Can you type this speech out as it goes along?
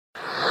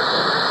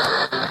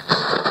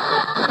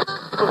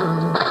There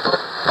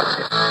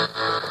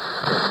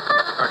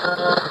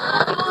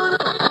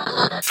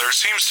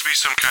seems to be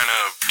some kind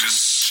of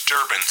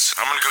disturbance.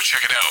 I'm gonna go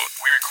check it out.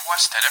 We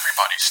request that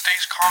everybody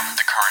stays calm at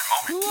the current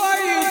moment. Who are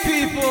you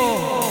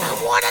people? I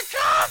want a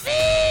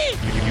coffee!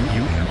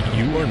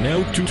 You are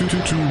now tuned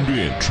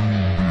in.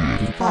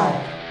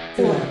 5,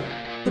 4,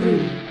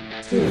 3,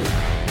 2,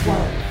 1.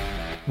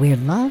 Where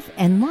love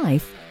and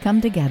life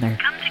come together.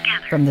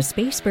 From the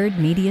Spacebird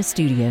Media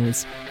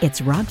Studios,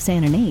 it's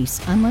Roxanne and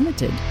Ace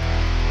Unlimited.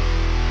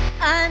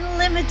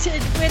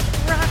 Unlimited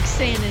with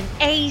Roxanne and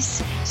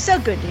Ace. So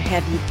good to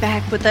have you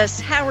back with us.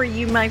 How are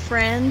you, my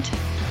friend?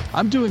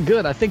 I'm doing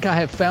good. I think I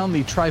have found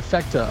the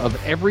trifecta of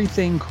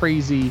everything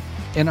crazy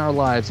in our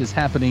lives is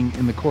happening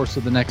in the course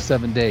of the next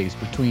 7 days.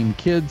 Between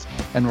kids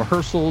and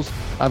rehearsals,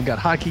 I've got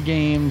hockey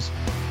games,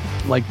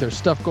 like there's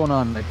stuff going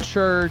on at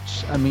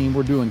church. I mean,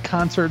 we're doing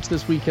concerts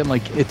this weekend.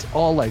 Like, it's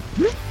all like...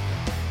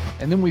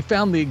 And then we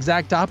found the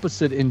exact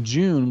opposite in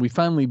June. We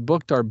finally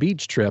booked our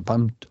beach trip.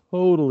 I'm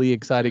totally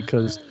excited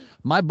because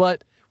my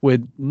butt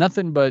with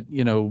nothing but,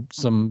 you know,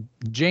 some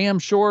jam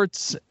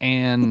shorts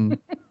and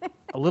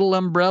a little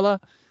umbrella,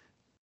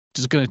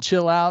 just going to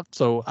chill out.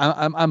 So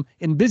I'm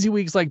in busy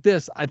weeks like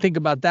this. I think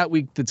about that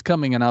week that's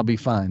coming and I'll be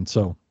fine.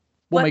 So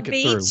we'll make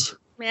it through.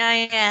 May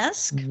I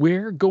ask?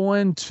 We're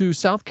going to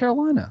South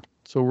Carolina.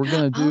 So we're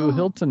going to do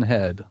Hilton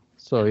Head.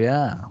 So,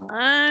 yeah.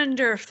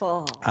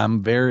 Wonderful.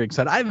 I'm very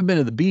excited. I haven't been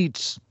to the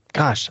beach.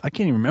 Gosh, I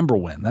can't even remember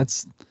when.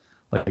 That's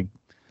like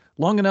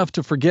long enough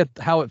to forget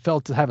how it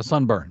felt to have a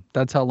sunburn.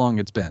 That's how long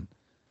it's been.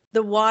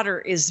 The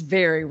water is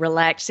very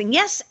relaxing.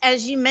 Yes,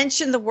 as you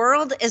mentioned, the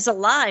world is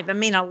alive. I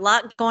mean, a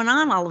lot going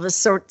on all of a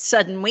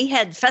sudden. We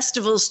had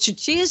festivals to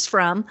choose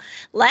from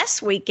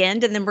last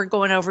weekend, and then we're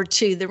going over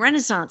to the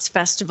Renaissance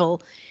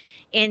Festival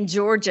in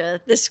Georgia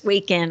this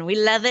weekend. We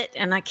love it,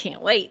 and I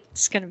can't wait.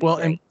 It's going to be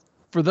great. And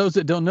for those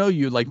that don't know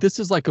you, like this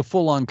is like a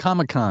full-on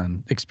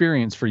Comic-Con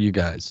experience for you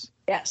guys.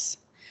 Yes.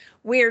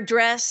 We're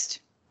dressed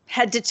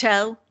head to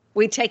toe.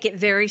 We take it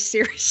very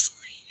seriously.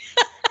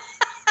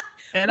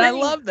 And I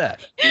love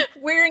that.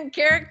 We're in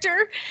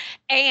character,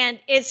 and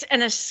it's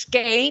an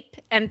escape,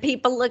 and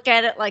people look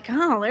at it like,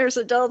 oh, there's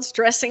adults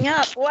dressing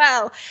up.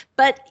 Wow.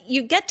 But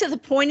you get to the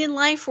point in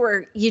life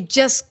where you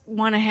just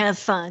want to have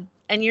fun,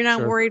 and you're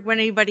not worried what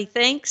anybody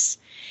thinks.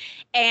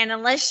 And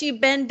unless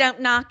you've been, don't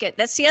knock it.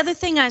 That's the other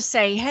thing I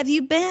say. Have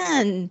you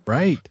been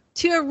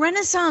to a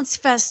Renaissance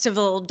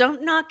festival?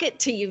 Don't knock it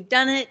till you've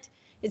done it.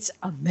 It's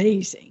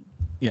amazing.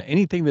 Yeah,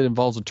 anything that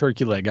involves a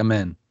turkey leg, I'm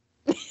in.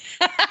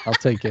 I'll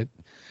take it.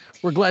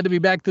 We're glad to be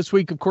back this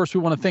week. Of course,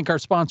 we want to thank our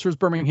sponsors,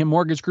 Birmingham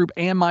Mortgage Group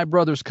and My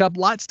Brother's Cup.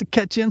 Lots to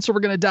catch in, so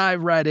we're going to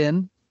dive right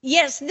in.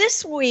 Yes,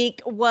 this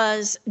week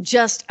was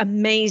just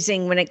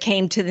amazing when it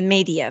came to the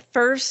media.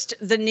 First,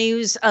 the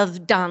news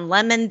of Don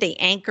Lemon, the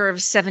anchor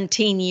of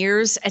 17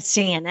 years at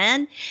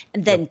CNN,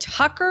 and then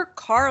Tucker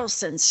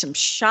Carlson. Some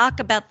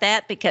shock about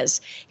that because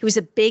he was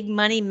a big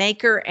money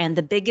maker and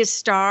the biggest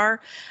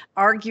star,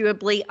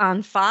 arguably,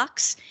 on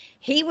Fox.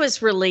 He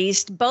was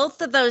released.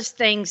 Both of those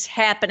things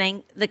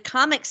happening. The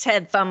comics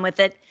had fun with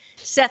it.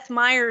 Seth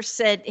Meyers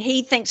said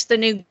he thinks the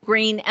new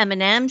green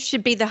M&M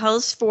should be the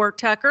host for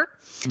Tucker,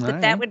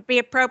 that would be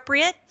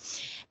appropriate.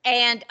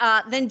 And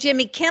then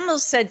Jimmy Kimmel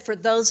said, for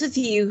those of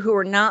you who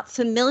are not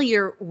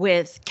familiar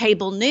with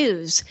cable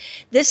news,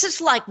 this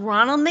is like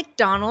Ronald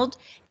McDonald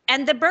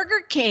and the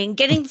Burger King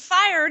getting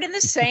fired in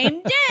the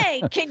same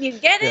day. Can you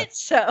get it?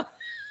 So.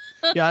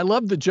 Yeah, I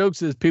love the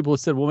jokes as people have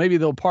said, well, maybe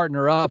they'll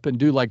partner up and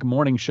do like a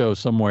morning show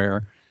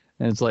somewhere.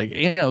 And it's like,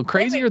 you know,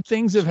 crazier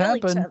things have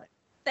happened.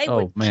 They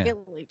would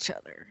kill each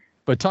other.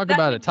 But talk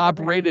about a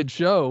top-rated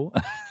show.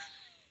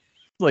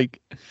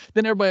 Like,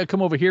 then everybody will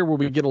come over here where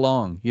we get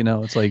along. You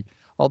know, it's like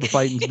all the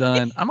fighting's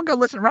done. I'm going to go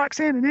listen to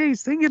Roxanne and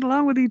Ace. They can get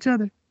along with each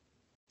other.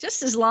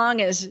 Just as long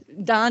as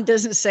Don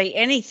doesn't say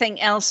anything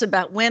else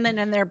about women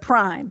in their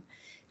prime.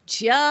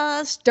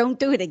 Just don't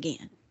do it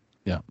again.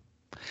 Yeah.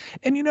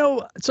 And, you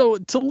know, so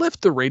to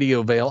lift the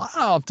radio veil,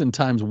 I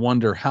oftentimes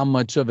wonder how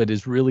much of it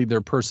is really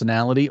their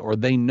personality, or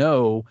they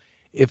know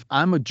if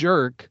I'm a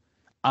jerk,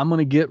 I'm going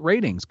to get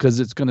ratings because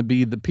it's going to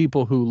be the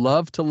people who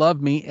love to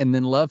love me and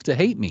then love to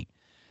hate me.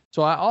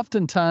 So I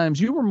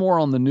oftentimes, you were more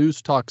on the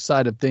news talk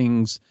side of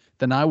things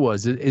than I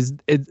was. Is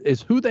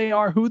who they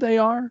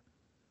are?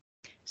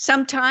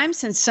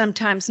 Sometimes and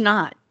sometimes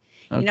not.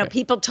 Okay. You know,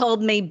 people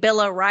told me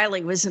Bill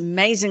O'Reilly was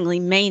amazingly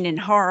mean and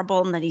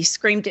horrible and that he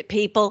screamed at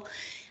people.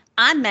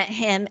 I met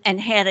him and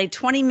had a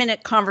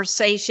 20-minute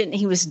conversation.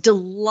 He was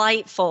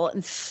delightful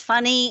and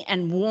funny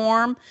and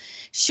warm.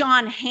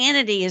 Sean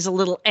Hannity is a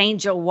little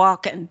angel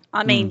walking.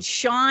 I mean,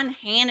 Sean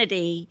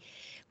Hannity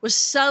was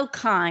so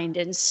kind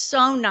and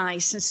so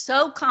nice and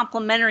so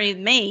complimentary of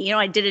me. You know,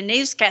 I did a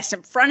newscast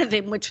in front of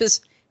him, which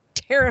was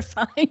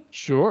terrifying.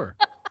 Sure.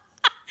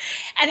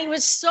 And he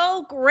was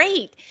so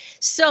great.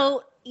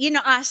 So, you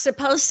know, I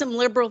suppose some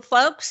liberal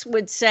folks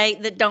would say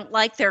that don't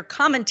like their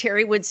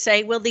commentary would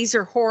say, well, these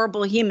are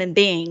horrible human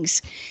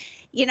beings.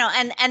 You know,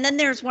 and then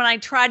there's when I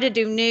try to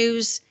do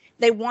news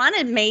They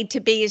wanted me to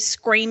be a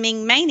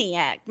screaming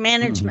maniac.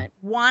 Management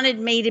wanted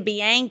me to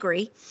be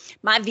angry.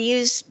 My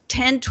views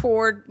tend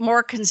toward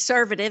more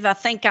conservative. I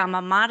think I'm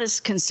a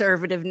modest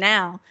conservative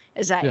now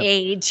as I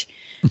age,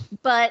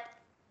 but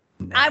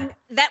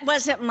that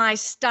wasn't my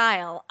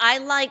style. I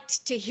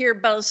liked to hear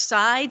both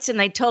sides, and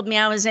they told me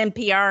I was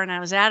NPR and I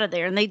was out of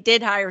there. And they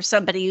did hire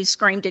somebody who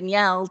screamed and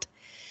yelled.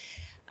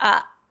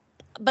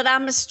 But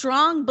I'm a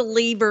strong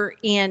believer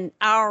in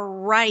our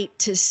right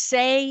to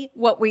say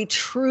what we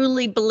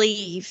truly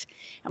believe.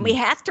 And we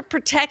have to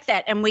protect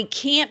that. And we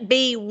can't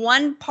be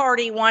one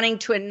party wanting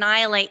to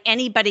annihilate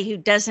anybody who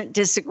doesn't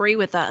disagree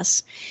with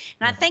us.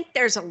 And I think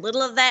there's a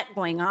little of that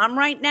going on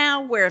right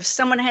now, where if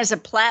someone has a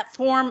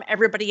platform,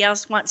 everybody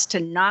else wants to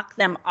knock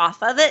them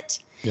off of it.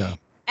 Yeah.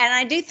 And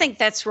I do think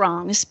that's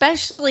wrong,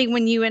 especially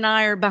when you and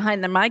I are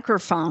behind the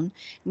microphone.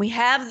 We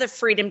have the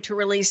freedom to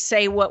really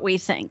say what we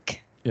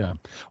think. Yeah.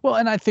 Well,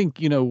 and I think,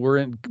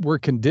 we're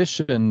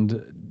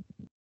conditioned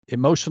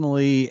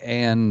emotionally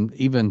and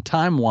even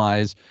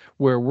time-wise,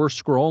 where we're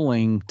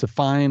scrolling to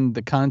find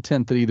the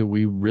content that either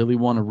we really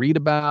want to read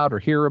about or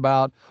hear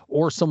about,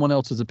 or someone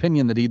else's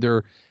opinion that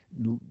either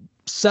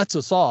sets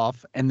us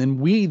off, and then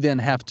we then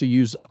have to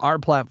use our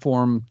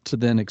platform to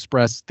then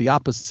express the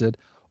opposite,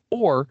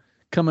 or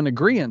come in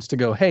agreement to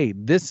go, hey,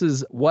 this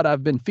is what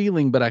I've been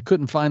feeling, but I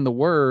couldn't find the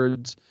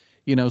words.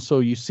 So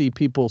you see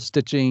people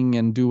stitching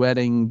and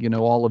duetting,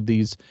 all of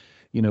these,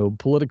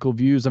 political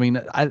views. I mean,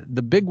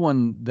 the big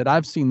one that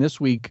I've seen this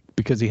week,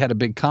 because he had a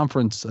big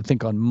conference, I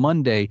think on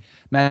Monday,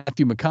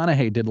 Matthew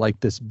McConaughey did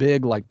like this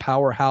big, like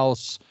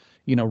powerhouse,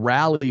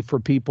 rally for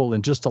people,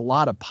 and just a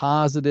lot of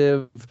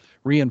positive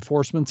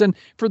reinforcements. And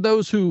for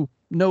those who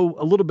know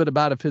a little bit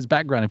about his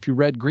background, if you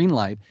read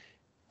Greenlight,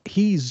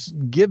 he's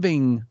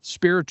giving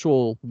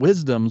spiritual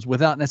wisdoms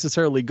without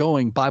necessarily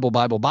going Bible,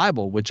 Bible,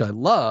 Bible, which I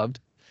loved.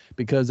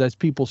 Because as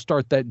people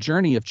start that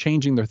journey of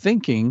changing their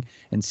thinking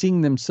and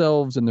seeing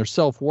themselves and their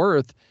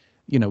self-worth,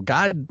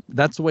 God,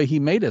 that's the way he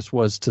made us,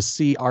 was to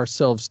see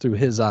ourselves through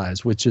his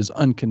eyes, which is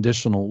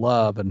unconditional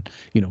love and,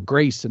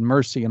 grace and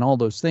mercy and all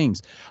those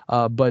things.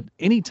 But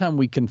anytime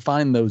we can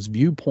find those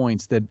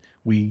viewpoints that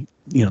we,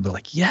 they're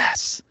like,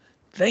 yes,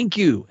 thank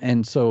you.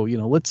 And so,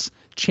 let's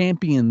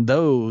champion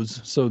those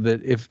so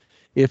that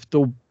if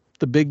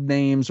the big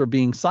names are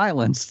being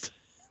silenced,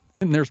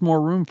 then there's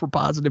more room for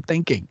positive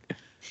thinking.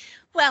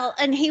 Well,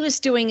 and he was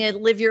doing a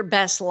Live Your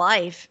Best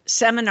Life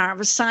seminar. I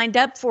was signed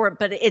up for it,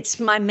 but it's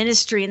my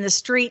ministry in the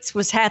streets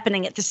was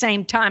happening at the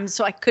same time,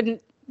 so I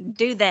couldn't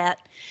do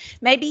that.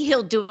 Maybe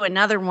he'll do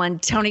another one,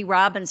 Tony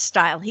Robbins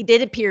style. He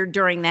did appear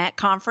during that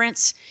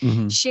conference,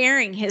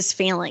 sharing his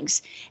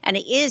feelings. And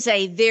he is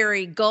a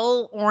very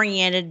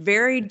goal-oriented,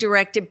 very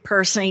directed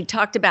person. He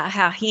talked about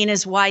how he and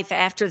his wife,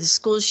 after the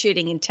school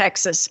shooting in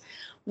Texas,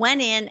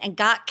 went in and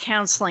got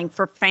counseling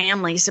for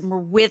families, and were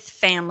with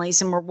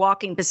families, and were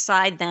walking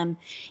beside them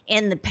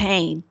in the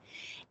pain.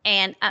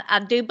 And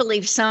I do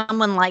believe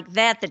someone like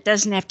that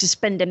doesn't have to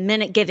spend a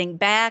minute giving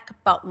back,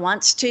 but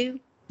wants to,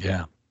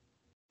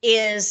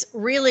 is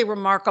really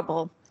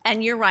remarkable.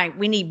 And you're right,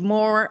 we need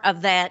more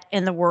of that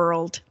in the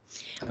world.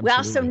 Absolutely. We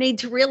also need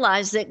to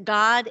realize that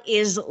God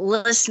is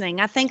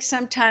listening. I think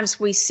sometimes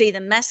we see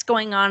the mess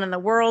going on in the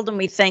world and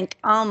we think,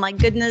 oh my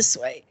goodness,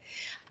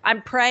 I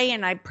pray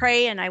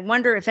and I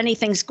wonder if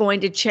anything's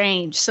going to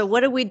change. So what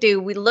do?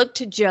 We look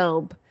to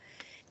Job.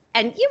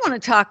 And you want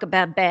to talk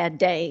about bad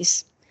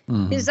days.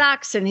 His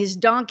oxen, his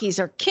donkeys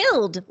are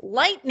killed.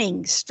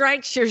 Lightning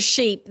strikes your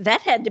sheep.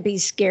 That had to be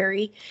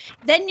scary.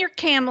 Then your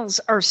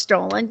camels are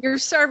stolen. Your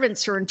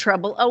servants are in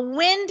trouble. A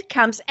wind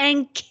comes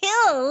and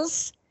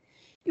kills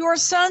your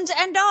sons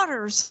and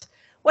daughters.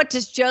 What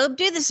does Job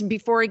do? This is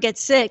before he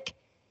gets sick.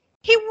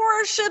 He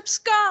worships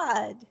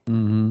God.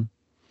 Mm-hmm.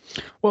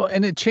 Well,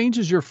 and it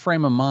changes your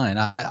frame of mind.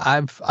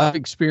 I've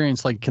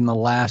experienced, like in the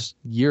last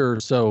year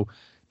or so,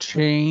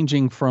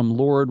 changing from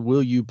Lord,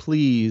 will you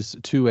please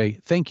to a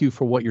thank you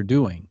for what you're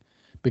doing.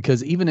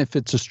 Because even if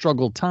it's a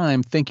struggle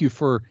time, thank you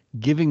for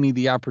giving me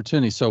the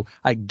opportunity. So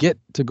I get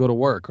to go to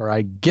work, or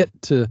I get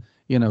to,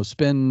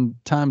 spend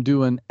time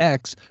doing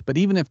X. But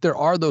even if there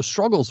are those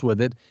struggles with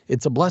it,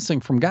 it's a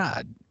blessing from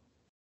God.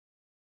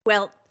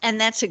 Well,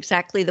 and that's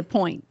exactly the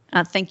point.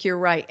 I think you're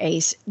right,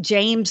 Ace.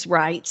 James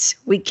writes,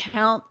 we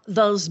count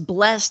those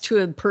blessed who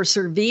have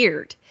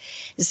persevered.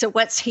 So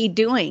what's he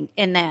doing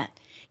in that?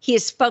 He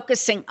is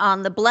focusing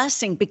on the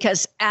blessing,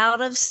 because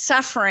out of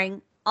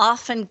suffering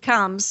often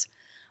comes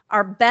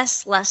our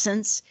best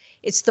lessons.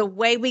 It's the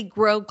way we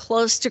grow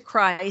close to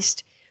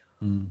Christ.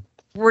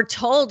 We're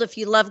told if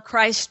you love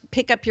Christ,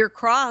 pick up your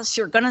cross,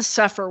 you're going to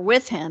suffer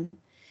with him.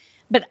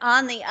 But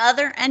on the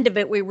other end of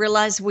it, we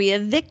realize we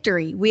have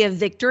victory. We have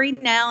victory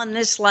now in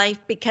this life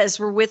because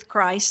we're with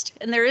Christ.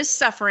 And there is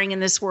suffering in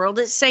this world.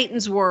 It's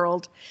Satan's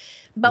world.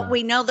 But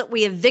we know that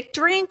we have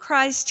victory in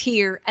Christ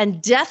here,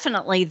 and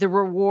definitely the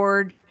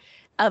reward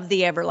of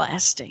the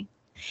everlasting.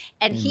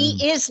 And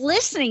he is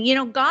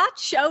listening. God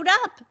showed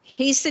up.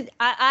 He said,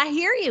 I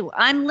hear you.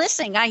 I'm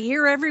listening. I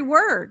hear every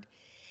word.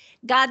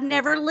 God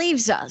never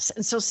leaves us.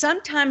 And so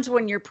sometimes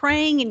when you're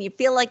praying and you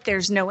feel like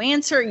there's no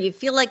answer, or you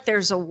feel like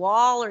there's a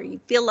wall, or you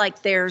feel like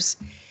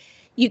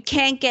you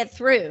can't get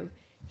through,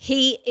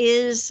 he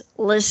is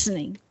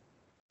listening.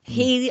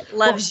 He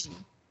loves you.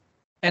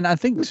 And I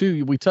think,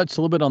 too, we touched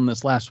a little bit on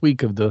this last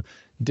week of the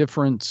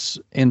difference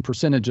in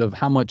percentage of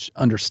how much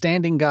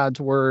understanding God's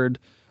word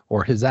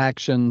or his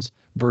actions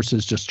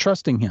versus just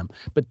trusting him.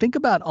 But think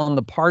about on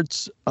the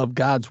parts of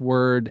God's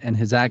word and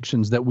his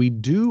actions that we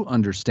do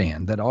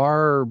understand, that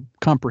are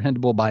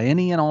comprehensible by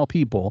any and all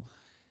people.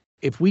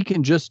 If we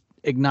can just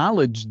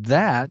acknowledge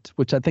that,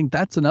 which I think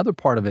that's another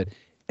part of it,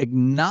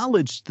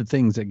 acknowledge the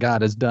things that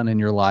God has done in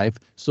your life,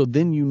 so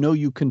then you know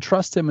you can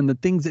trust him in the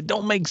things that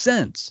don't make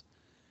sense.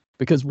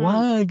 Because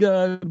why,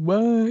 God?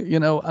 Why?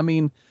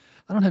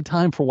 I don't have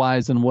time for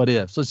whys and what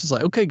ifs. So it's just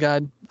like, okay,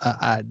 God,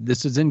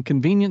 this is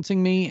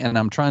inconveniencing me, and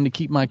I'm trying to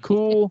keep my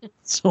cool.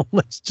 So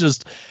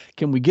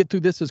can we get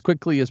through this as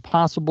quickly as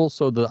possible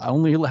so that I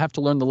only have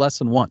to learn the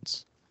lesson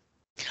once?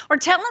 Or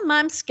tell him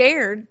I'm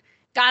scared.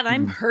 God,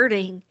 I'm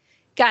hurting.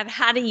 God,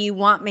 how do you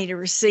want me to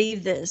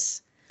receive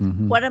this?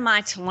 Mm-hmm. What am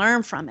I to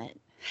learn from it?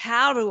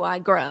 How do I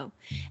grow?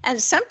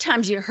 And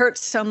sometimes you hurt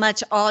so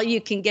much, all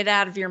you can get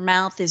out of your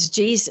mouth is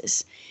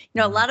Jesus.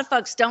 A lot of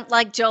folks don't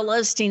like Joel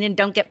Osteen, and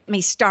don't get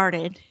me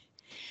started.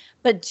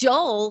 But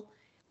Joel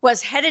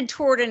was headed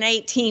toward an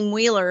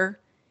 18-wheeler,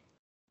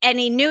 and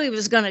he knew he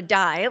was going to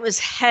die. It was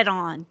head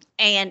on.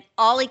 And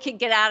all he could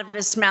get out of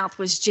his mouth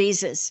was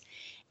Jesus.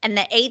 And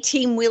the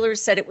 18-wheeler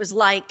said it was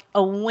like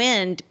a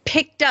wind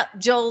picked up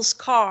Joel's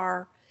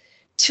car,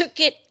 took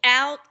it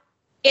out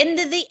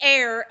into the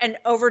air and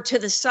over to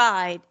the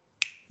side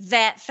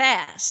that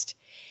fast.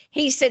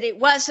 He said, it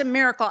was a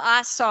miracle.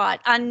 I saw it.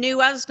 I knew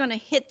I was going to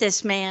hit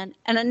this man,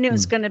 and I knew it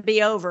was going to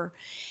be over.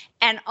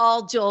 And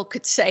all Joel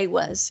could say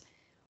was,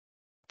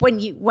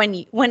 when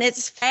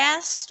it's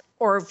fast,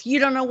 or if you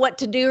don't know what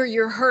to do, or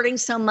you're hurting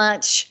so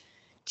much,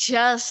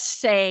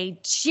 just say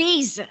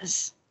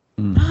Jesus.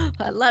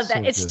 I love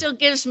that. It still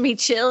gives me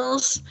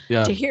chills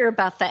to hear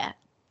about that.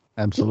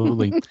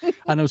 Absolutely.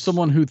 I know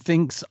someone who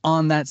thinks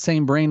on that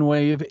same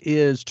brainwave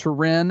is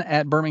Turin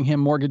at Birmingham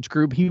Mortgage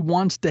Group. He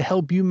wants to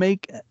help you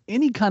make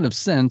any kind of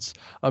sense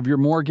of your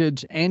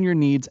mortgage and your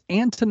needs,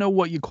 and to know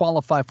what you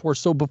qualify for.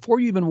 So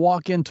before you even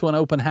walk into an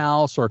open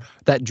house or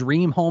that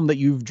dream home that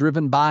you've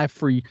driven by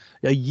for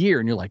a year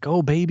and you're like,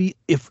 oh, baby,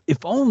 if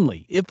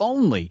only.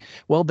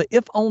 Well, the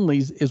if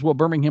onlys is what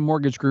Birmingham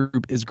Mortgage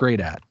Group is great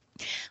at.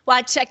 Well,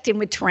 I checked in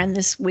with Turin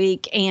this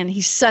week, and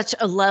he's such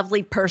a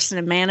lovely person,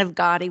 a man of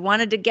God. He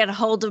wanted to get a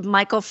hold of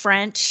Michael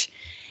French,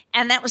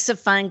 and that was a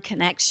fun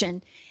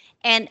connection.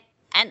 And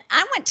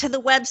I went to the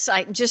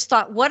website and just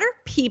thought, what are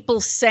people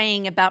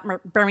saying about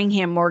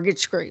Birmingham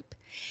Mortgage Group?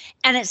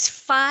 And it's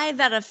 5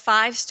 out of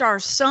 5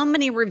 stars. So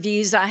many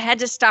reviews I had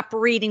to stop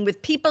reading,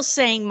 with people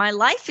saying my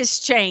life has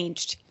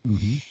changed.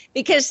 Mm-hmm.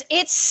 Because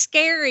it's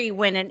scary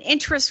when an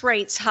interest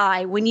rate's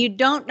high, when you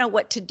don't know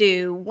what to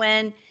do,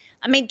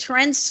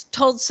 Turin's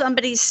told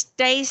somebody,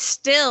 stay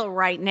still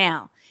right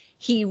now.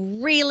 He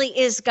really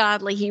is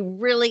godly. He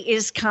really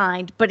is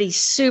kind, but he's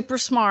super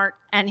smart,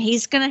 and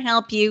he's going to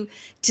help you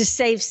to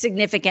save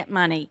significant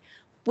money.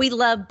 We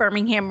love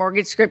Birmingham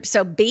Mortgage Group.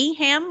 So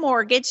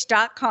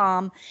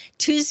bhammortgage.com,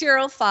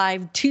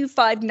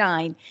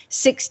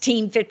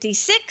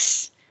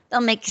 205-259-1656.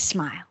 They'll make you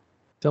smile.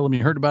 Tell them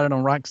you heard about it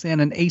on Roxanne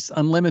and Ace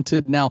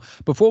Unlimited. Now,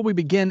 before we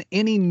begin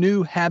any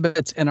new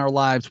habits in our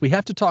lives, we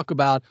have to talk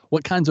about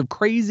what kinds of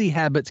crazy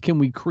habits can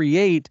we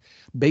create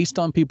based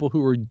on people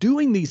who are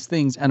doing these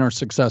things and are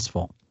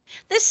successful.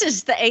 This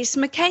is the Ace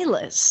McKay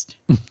list.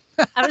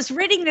 I was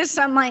reading this.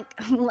 I'm like,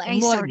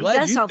 Ace already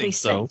does all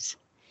these things.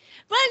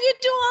 Well, you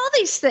do all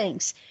these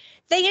things.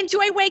 They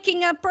enjoy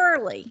waking up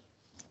early.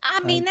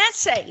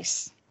 That's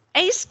Ace.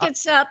 Ace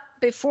gets up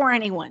before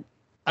anyone.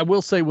 I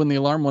will say, when the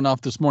alarm went off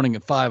this morning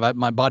at 5,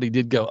 my body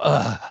did go,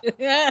 ugh.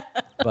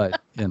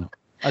 But,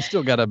 I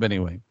still got up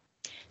anyway.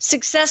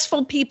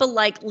 Successful people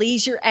like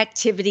leisure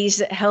activities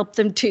that help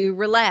them to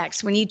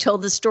relax. When you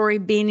told the story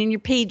of being in your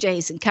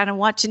PJs and kind of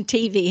watching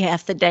TV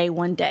half the day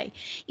one day,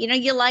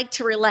 you like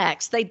to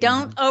relax. They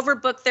don't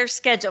overbook their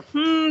schedule.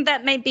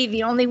 That may be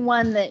the only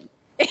one that...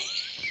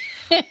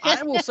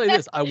 I will say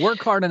this. I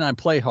work hard and I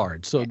play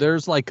hard. So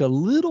there's like a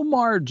little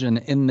margin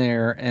in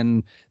there.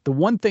 And the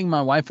one thing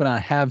my wife and I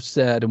have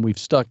said, and we've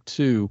stuck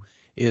to,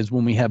 is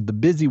when we have the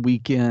busy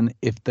weekend,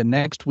 if the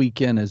next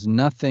weekend is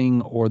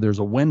nothing or there's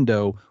a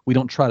window, we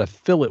don't try to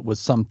fill it with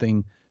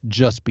something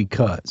just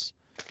because.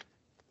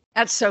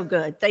 That's so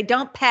good. They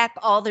don't pack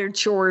all their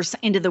chores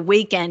into the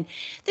weekend.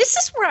 This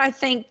is where I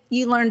think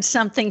you learned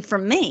something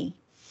from me.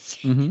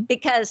 Mm-hmm.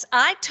 Because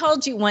I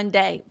told you one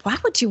day, why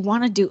would you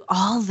want to do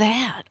all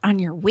that on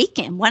your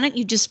weekend? Why don't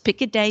you just pick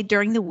a day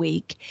during the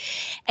week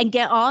and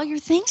get all your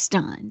things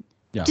done?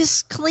 Yeah.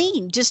 Just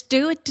clean. Just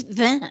do it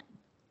then.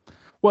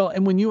 Well,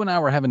 and when you and I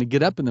were having to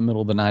get up in the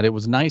middle of the night, it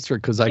was nicer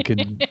because I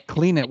could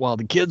clean it while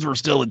the kids were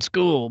still at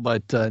school.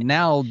 But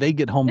now they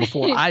get home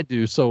before I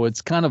do. So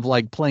it's kind of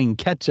like playing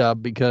catch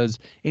up, because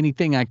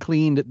anything I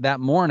cleaned that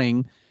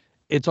morning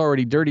it's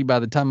already dirty by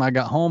the time I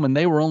got home, and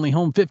they were only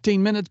home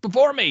 15 minutes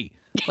before me.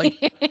 Like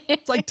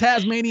it's like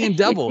Tasmanian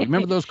Devil.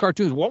 Remember those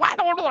cartoons? Well,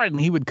 and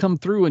he would come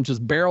through and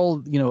just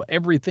barrel,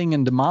 everything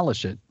and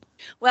demolish it.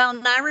 Well,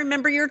 and I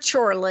remember your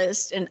chore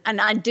list, and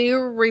I do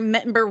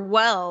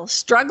remember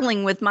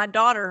struggling with my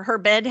daughter. Her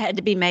bed had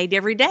to be made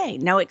every day,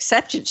 no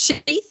exception.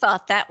 She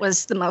thought that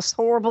was the most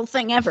horrible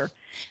thing ever.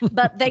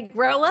 But they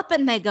grow up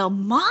and they go,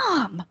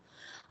 Mom,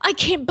 I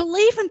can't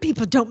believe when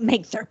people don't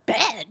make their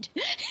bed.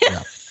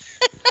 Yeah.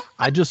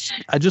 I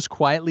just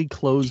quietly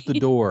close the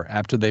door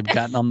after they've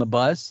gotten on the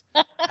bus,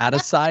 out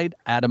of sight,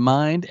 out of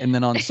mind. And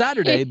then on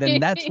Saturday,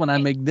 then that's when I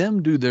make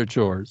them do their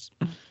chores.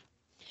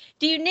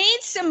 Do you need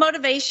some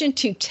motivation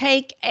to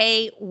take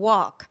a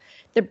walk?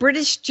 The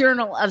British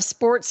Journal of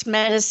Sports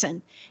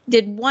Medicine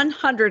did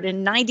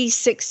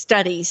 196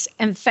 studies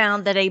and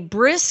found that a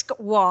brisk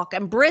walk,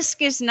 and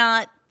brisk is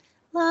not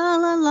la,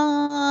 la,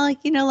 la,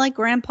 like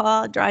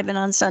grandpa driving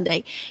on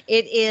Sunday.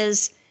 It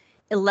is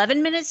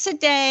 11 minutes a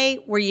day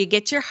where you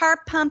get your heart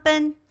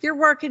pumping, you're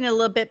working a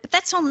little bit, but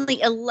that's only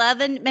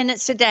 11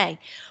 minutes a day.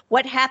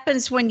 What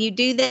happens when you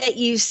do that?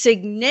 You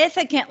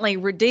significantly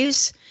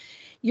reduce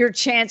your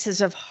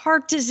chances of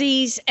heart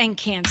disease and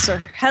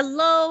cancer.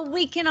 Hello,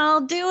 we can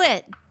all do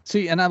it.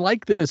 See, and I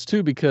like this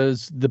too,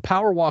 because the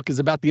power walk is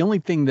about the only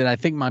thing that I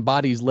think my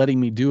body's letting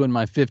me do in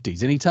my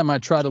 50s. Anytime I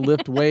try to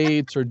lift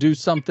weights or do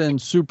something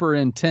super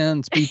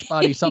intense, beach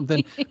body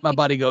something, my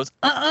body goes,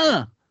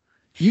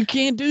 you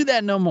can't do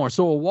that no more.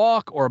 So a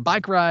walk or a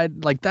bike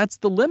ride, like that's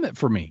the limit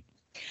for me.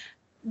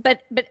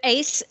 But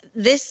Ace,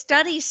 this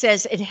study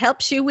says it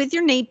helps you with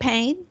your knee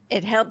pain.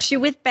 It helps you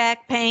with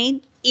back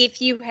pain.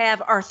 If you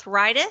have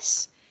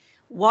arthritis,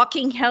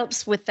 walking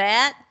helps with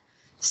that.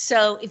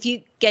 So if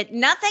you get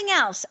nothing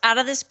else out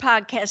of this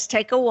podcast,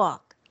 take a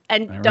walk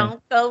and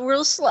don't go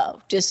real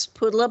slow. Just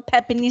put a little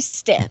pep in your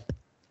step.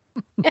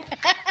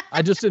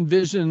 I just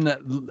envision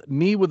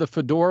me with a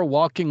fedora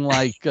walking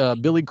like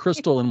Billy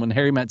Crystal and When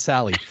Harry Met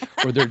Sally,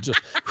 where they're just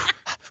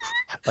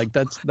like,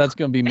 that's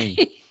going to be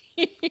me.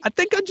 I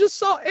think I just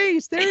saw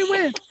Ace. There he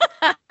went.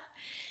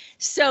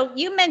 So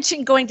you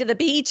mentioned going to the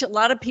beach. A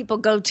lot of people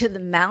go to the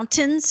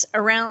mountains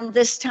around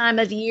this time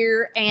of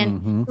year.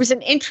 And there was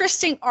an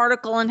interesting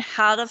article on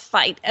how to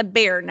fight a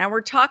bear. Now,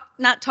 we're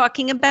not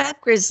talking about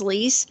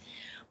grizzlies.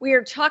 We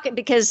are talking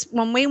because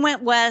when we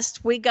went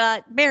west, we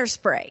got bear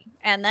spray.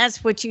 And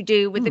that's what you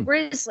do with the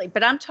grizzly.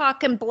 But I'm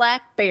talking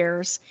black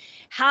bears,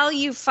 how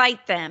you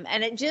fight them.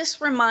 And it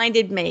just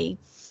reminded me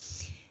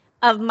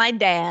of my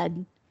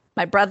dad,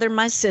 my brother,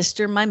 my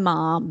sister, my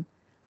mom,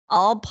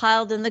 all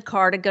piled in the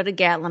car to go to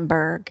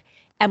Gatlinburg.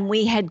 And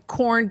we had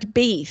corned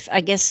beef.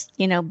 I guess,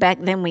 back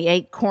then we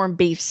ate corned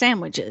beef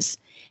sandwiches.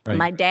 Right.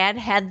 My dad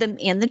had them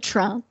in the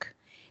trunk.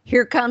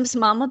 Here comes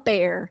Mama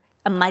Bear.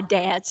 And my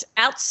dad's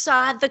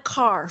outside the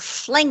car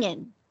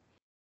flinging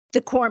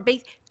the corned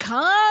beef.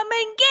 Come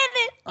and get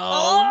it.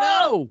 Oh,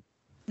 no.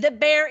 The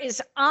bear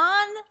is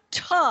on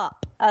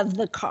top of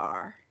the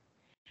car.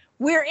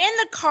 We're in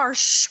the car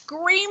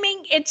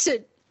screaming. It's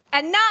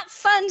a not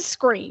fun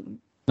scream.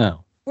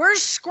 No. We're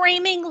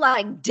screaming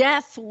like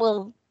death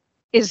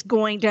is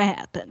going to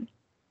happen.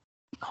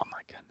 Oh,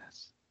 my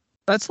goodness.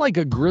 That's like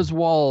a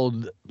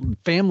Griswold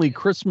family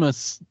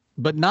Christmas,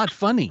 but not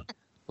funny.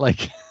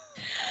 Like...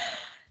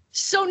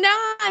 So now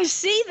I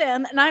see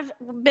them, and I've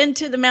been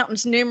to the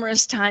mountains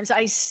numerous times.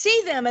 I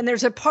see them, and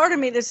there's a part of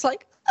me that's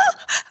like,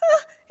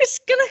 it's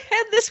going to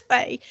head this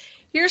way.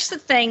 Here's the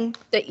thing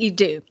that you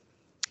do.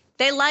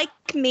 They like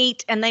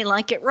meat, and they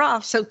like it raw,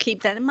 so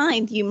keep that in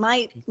mind. You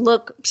might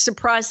look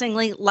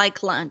surprisingly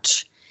like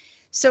lunch.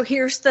 So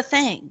here's the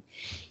thing.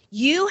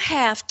 You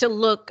have to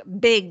look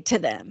big to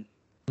them.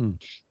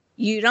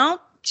 You don't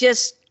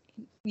just...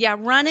 Yeah,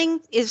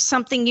 running is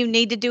something you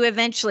need to do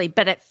eventually.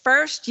 But at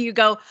first you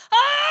go,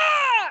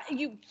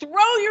 you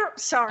throw your,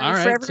 for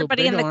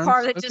everybody in the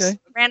car that just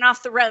ran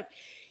off the road.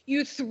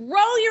 You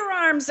throw your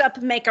arms up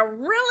and make a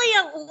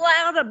really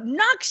loud,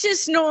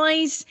 obnoxious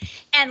noise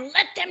and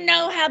let them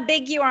know how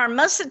big you are.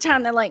 Most of the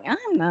time they're like,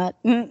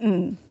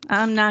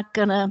 I'm not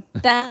gonna,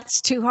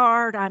 that's too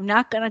hard. I'm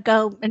not gonna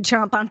go and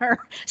jump on her.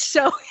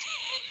 So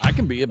I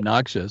can be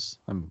obnoxious.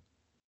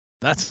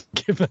 That's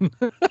given.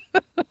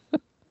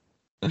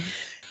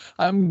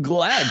 I'm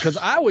glad, because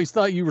I always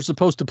thought you were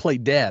supposed to play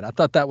dead. I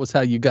thought that was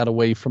how you got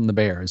away from the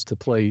bear, is to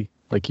play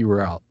like you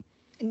were out.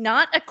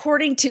 Not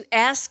according to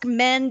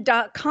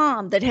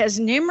AskMen.com, that has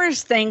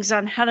numerous things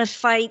on how to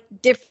fight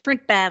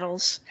different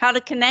battles, how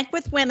to connect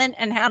with women,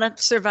 and how to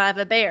survive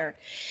a bear.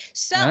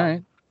 So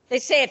they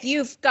say if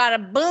you've got a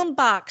boom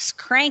box,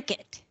 crank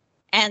it.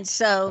 And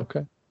so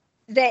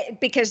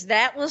because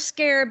that will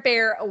scare a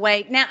bear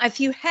away. Now, if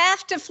you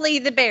have to flee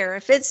the bear,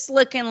 if it's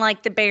looking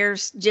like the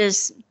bear's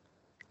just...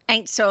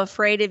 ain't so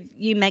afraid of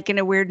you making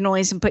a weird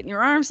noise and putting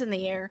your arms in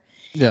the air.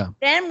 Yeah.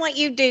 Then what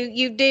you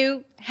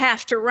do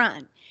have to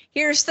run.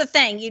 Here's the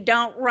thing. You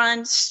don't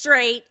run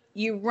straight.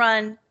 You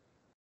run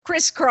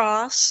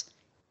crisscross,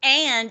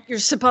 and you're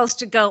supposed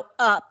to go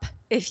up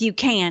if you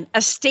can.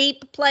 A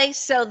steep place,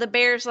 so the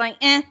bear's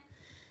like,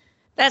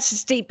 that's a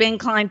steep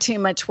incline, too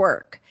much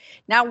work.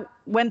 Now,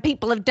 when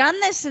people have done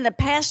this in the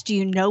past, do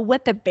you know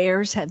what the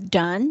bears have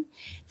done?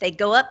 They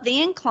go up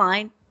the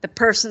incline, the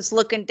person's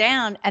looking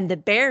down, and the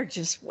bear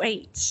just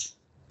waits.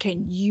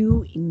 Can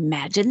you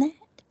imagine that?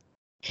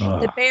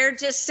 The bear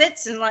just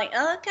sits and like,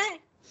 okay,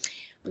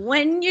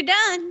 when you're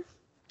done,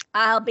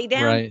 I'll be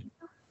down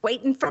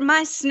waiting for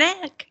my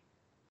snack.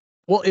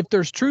 Well, if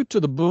there's truth to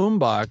the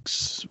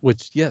boombox,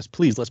 which, yes,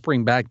 please, let's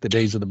bring back the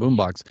days of the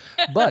boombox.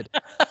 But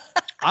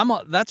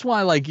that's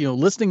why, like,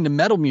 listening to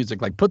metal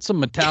music, like put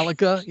some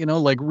Metallica,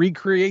 like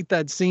recreate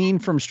that scene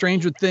from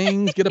Stranger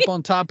Things, get up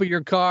on top of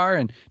your car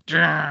and,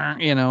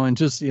 and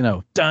just,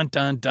 dun,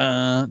 dun,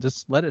 dun,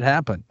 just let it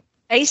happen.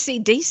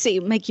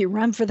 AC/DC make you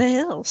run for the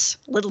hills.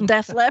 Little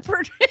Def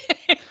Leppard.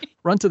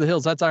 Run to the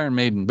hills. That's Iron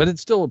Maiden, but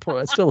it's still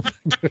So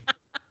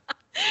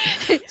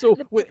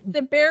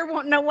the bear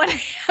won't know what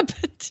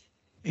happened.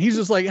 He's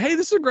just like, hey,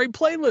 this is a great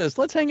playlist.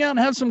 Let's hang out and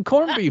have some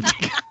corned beef.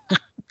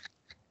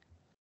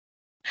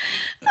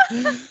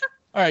 All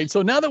right.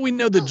 So now that we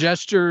know the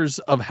gestures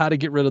of how to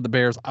get rid of the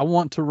bears, I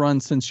want to run,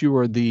 since you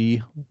are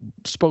the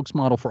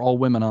spokesmodel for all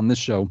women on this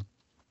show.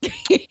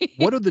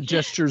 What are the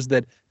gestures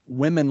that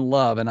women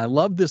love? And I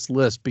love this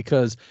list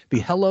because the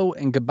hello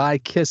and goodbye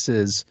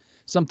kisses,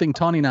 something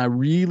Tawny and I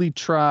really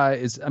try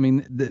is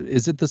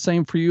it the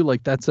same for you?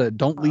 Like that's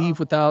don't leave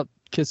without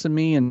kissing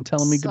me and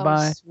telling me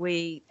goodbye.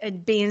 Sweet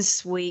and being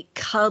sweet,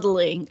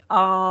 cuddling.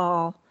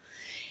 Oh,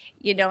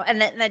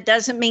 and that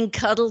doesn't mean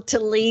cuddle to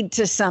lead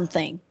to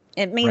something.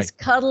 It means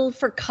cuddle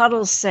for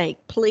cuddle's sake.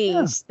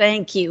 Please. Yeah.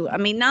 Thank you. I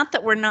mean, not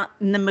that we're not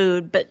in the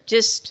mood, but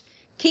just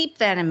keep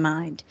that in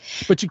mind.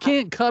 But you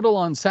can't cuddle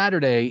on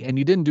Saturday and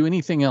you didn't do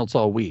anything else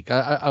all week.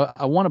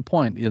 I want to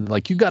point,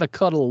 like, you got to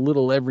cuddle a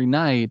little every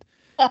night,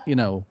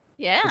 Yeah.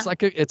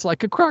 It's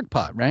like a crock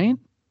pot, right?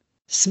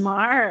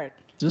 Smart.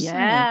 Just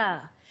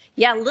yeah.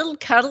 Yeah, a little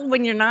cuddle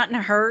when you're not in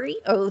a hurry.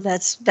 Oh,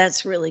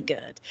 that's really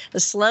good. A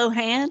slow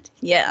hand.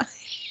 Yeah.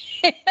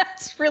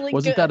 That's really good.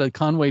 Wasn't that a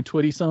Conway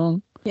Twitty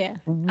song? Yeah.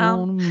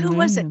 Who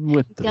was it?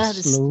 With the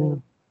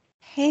slow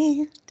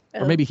hand.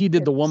 Or maybe he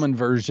did the woman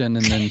version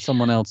and then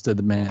someone else did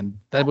the man.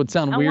 That would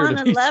sound weird. I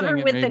want to love her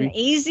with an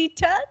easy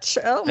touch.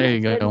 Oh, there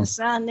you go.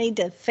 I need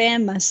to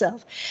fan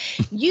myself.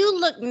 You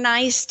look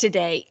nice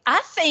today.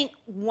 I think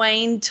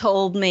Wayne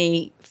told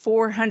me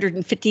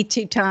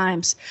 452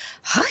 times,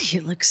 oh,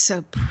 you look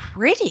so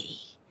pretty.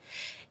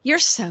 You're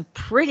so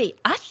pretty.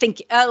 I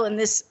think, and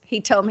this,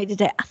 he told me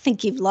today, I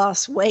think you've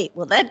lost weight.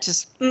 Well, that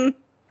just,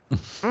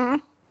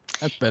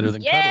 That's better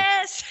than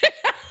yes.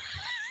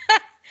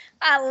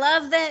 I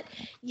love that.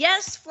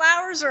 Yes,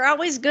 flowers are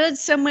always good.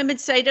 Some women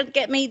say, don't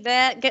get me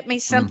that, get me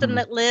something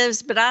that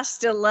lives, but I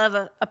still love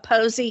a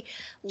posy.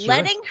 Sure.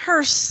 Letting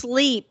her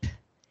sleep.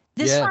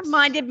 This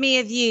reminded me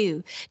of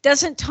you.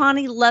 Doesn't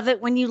Tawny love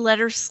it when you let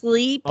her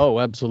sleep? Oh,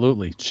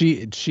 absolutely.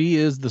 She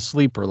is the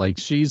sleeper. Like,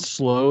 she's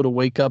slow to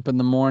wake up in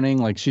the morning.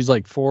 Like, she's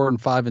like 4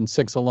 and 5 and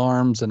 6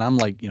 alarms. And I'm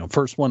like,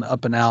 first one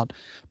up and out.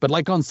 But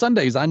like on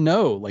Sundays, I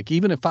know, like,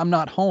 even if I'm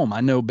not home, I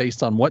know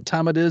based on what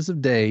time it is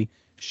of day,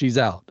 she's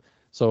out.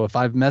 So if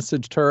I've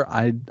messaged her,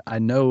 I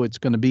know it's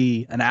going to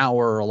be an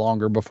hour or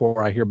longer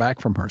before I hear back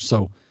from her.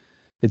 So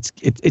it's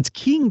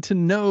keen to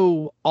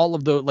know all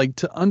of the, like,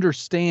 to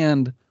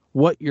understand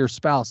what your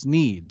spouse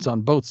needs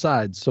on both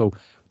sides. So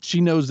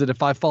she knows that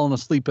if I've fallen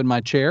asleep in my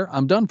chair,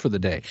 I'm done for the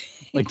day.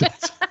 Like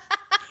that's,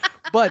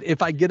 but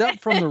if I get up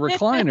from the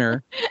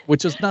recliner,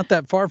 which is not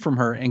that far from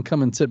her, and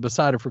come and sit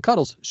beside her for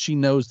cuddles, she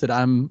knows that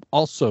I'm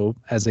also,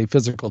 as a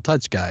physical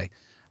touch guy,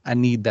 I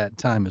need that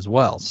time as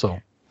well. So.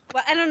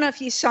 Well, I don't know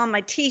if you saw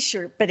my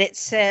T-shirt, but it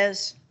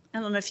says, I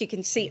don't know if you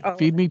can see.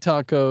 Feed me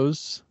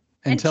tacos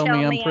and tell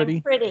me I'm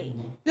pretty.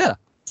 Yeah,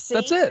 see,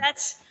 that's it.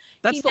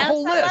 That's the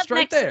whole list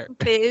right there.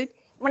 Food.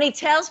 When he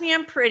tells me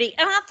I'm pretty,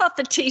 and I thought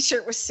the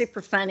T-shirt was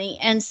super funny.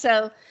 And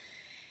so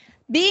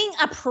being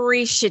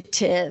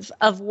appreciative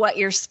of what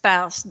your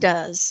spouse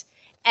does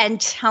and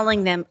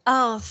telling them,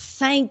 oh,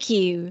 thank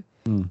you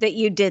that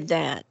you did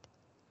that.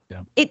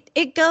 Yeah.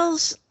 It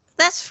goes,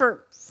 that's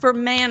for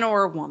man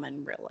or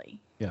woman, really.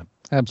 Yeah,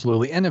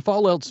 absolutely. And if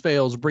all else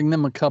fails, bring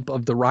them a cup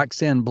of the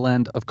Roxanne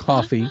blend of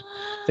coffee,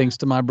 thanks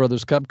to My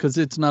Brother's Cup, because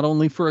it's not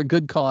only for a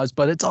good cause,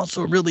 but it's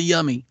also really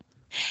yummy.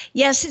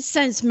 Yes, it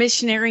sends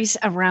missionaries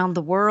around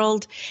the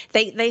world.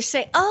 They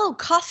say, oh,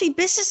 coffee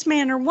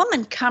businessman or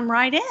woman, come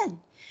right in.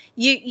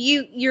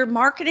 You're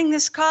marketing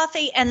this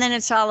coffee, and then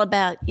it's all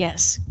about,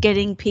 yes,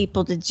 getting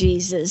people to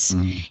Jesus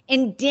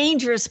in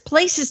dangerous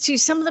places too.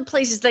 Some of the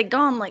places they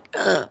go, I'm like,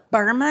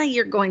 Burma,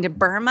 you're going to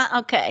Burma?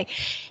 Okay.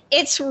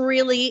 It's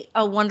really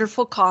a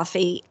wonderful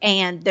coffee,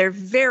 and they're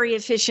very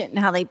efficient in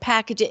how they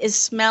package it. It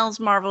smells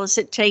marvelous.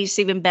 It tastes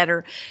even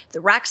better.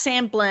 The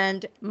Roxanne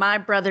Blend,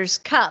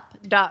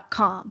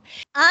 mybrotherscup.com.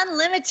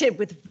 Unlimited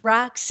with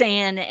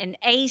Roxanne and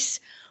Ace.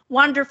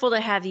 Wonderful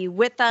to have you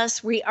with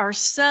us. We are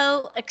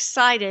so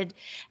excited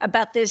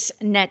about this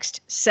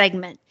next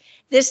segment.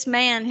 This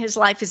man, his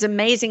life is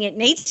amazing. It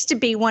needs to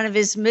be one of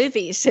his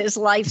movies, his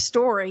life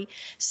story,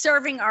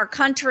 serving our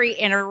country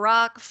in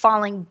Iraq,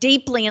 falling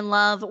deeply in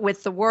love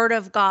with the Word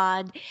of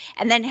God,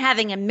 and then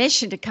having a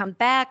mission to come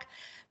back,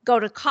 go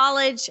to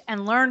college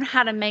and learn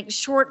how to make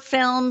short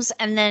films,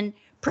 and then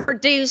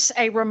produce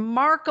a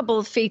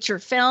remarkable feature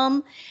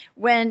film.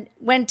 When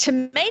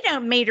Tomato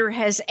Meter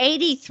has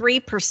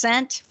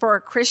 83% for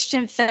a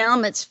Christian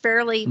film, it's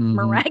fairly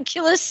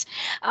miraculous.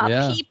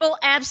 People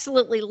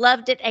absolutely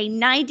loved it. A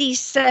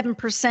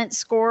 97%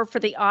 score for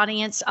the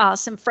audience.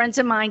 Some friends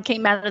of mine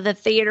came out of the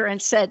theater and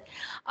said,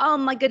 "Oh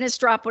my goodness,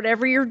 drop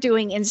whatever you're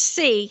doing and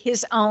see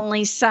His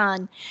Only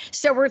Son."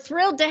 So we're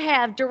thrilled to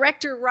have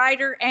director,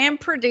 writer, and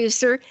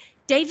producer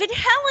David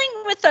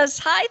Helling with us.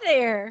 Hi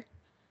there.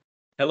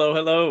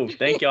 Hello.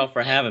 Thank y'all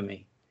for having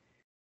me.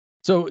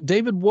 So,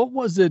 David, what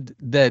was it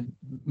that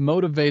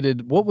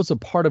motivated, what was a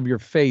part of your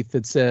faith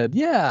that said,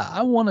 yeah,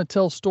 I want to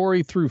tell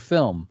story through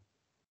film?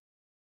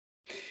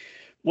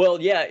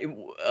 Well, yeah,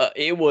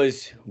 it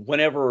was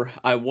whenever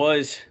I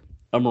was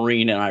a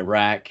Marine in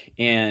Iraq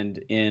and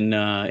in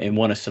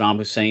one of Saddam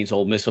Hussein's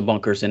old missile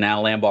bunkers in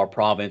Al Anbar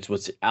province.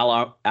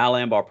 Al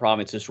Anbar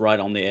province is right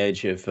on the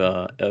edge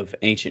of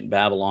ancient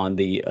Babylon.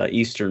 The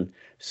eastern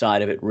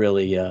side of it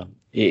really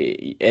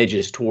it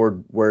edges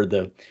toward where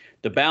the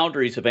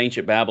boundaries of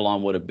ancient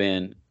Babylon would have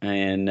been,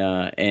 and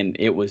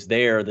it was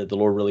there that the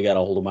Lord really got a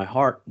hold of my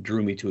heart,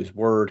 drew me to His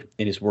Word,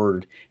 and His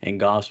Word and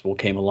Gospel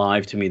came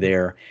alive to me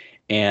there.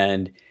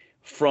 And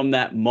from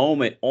that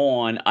moment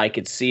on, I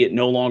could see it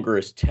no longer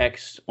as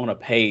text on a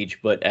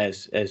page, but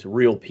as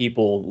real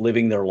people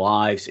living their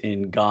lives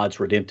in God's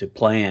redemptive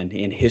plan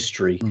in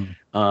history.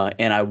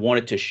 And I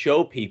wanted to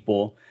show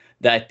people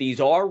that these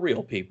are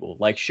real people,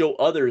 like show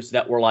others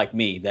that were like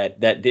me,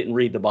 that didn't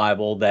read the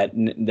Bible, that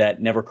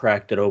never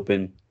cracked it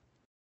open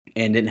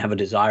and didn't have a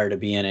desire to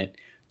be in it,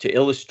 to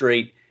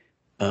illustrate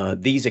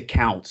these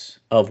accounts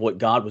of what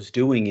God was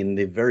doing in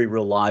the very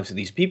real lives of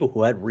these people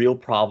who had real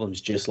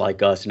problems just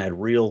like us and had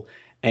real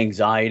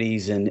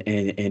anxieties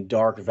and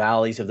dark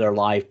valleys of their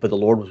life, but the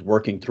Lord was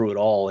working through it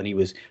all, and He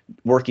was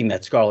working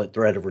that scarlet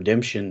thread of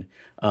redemption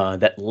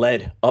that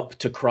led up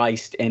to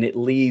Christ, and it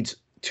leads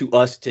to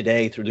us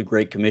today through the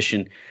Great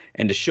Commission.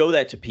 And to show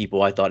that to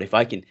people, I thought if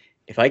I can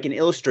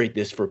illustrate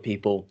this for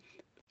people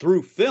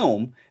through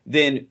film,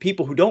 then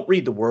people who don't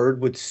read the Word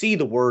would see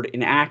the Word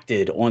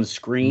enacted on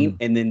screen,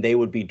 and then they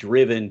would be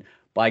driven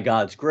by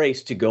God's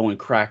grace to go and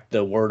crack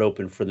the Word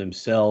open for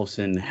themselves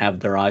and have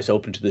their eyes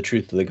open to the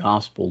truth of the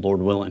gospel,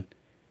 Lord willing.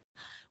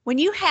 When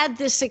you had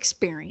this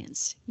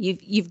experience,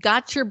 you've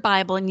got your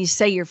Bible and you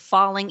say you're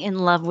falling in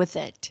love with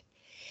it.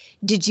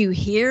 Did you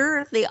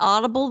hear the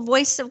audible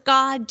voice of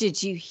God?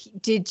 Did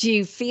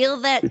you feel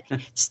that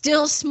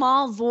still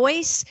small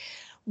voice?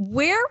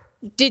 Where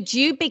did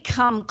you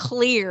become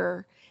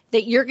clear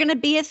that you're going to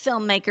be a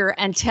filmmaker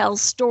and tell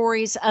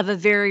stories of a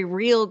very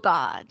real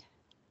God?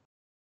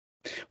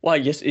 Well, I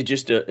guess it's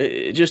just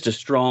a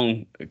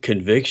strong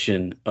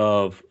conviction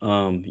of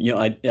I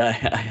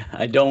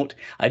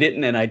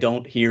didn't and I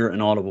don't hear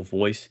an audible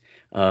voice,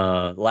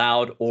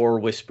 loud or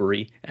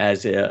whispery,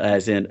 as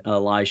in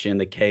Elisha in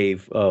the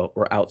cave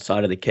or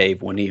outside of the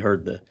cave when he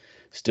heard the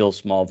still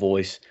small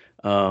voice.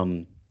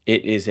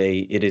 It is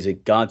a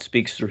God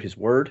speaks through His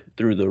Word,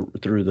 through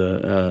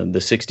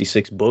the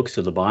 66 books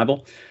of the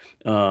Bible,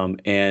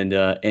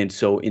 and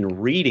so in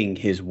reading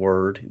His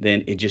Word,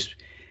 then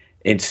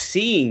and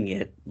seeing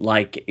it,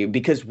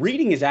 because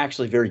reading is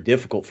actually very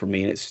difficult for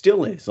me, and it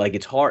still is.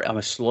 It's hard. I'm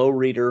a slow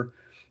reader.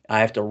 I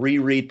have to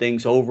reread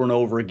things over and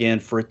over again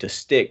for it to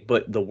stick.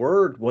 But the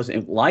Word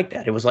wasn't like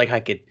that. It was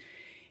like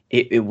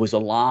it was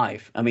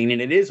alive. I mean,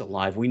 and it is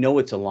alive. We know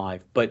it's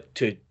alive. But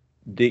to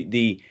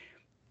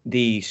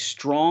the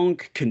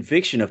strong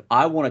conviction of,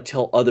 I want to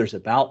tell others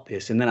about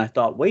this. And then I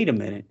thought, wait a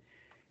minute.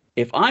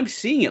 If I'm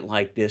seeing it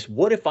like this,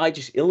 what if I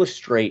just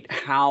illustrate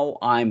how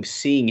I'm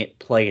seeing it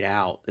played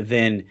out?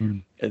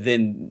 Then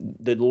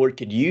the Lord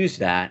could use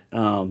that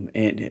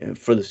and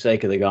for the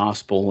sake of the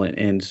gospel.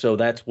 And so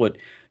that's what,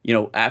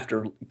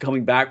 after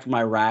coming back from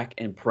Iraq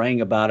and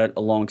praying about it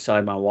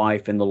alongside my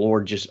wife, and the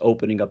Lord just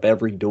opening up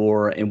every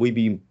door, and we'd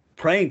be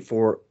praying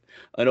for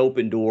an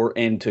open door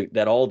and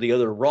that all the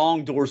other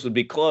wrong doors would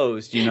be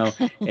closed,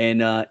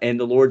 and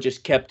the Lord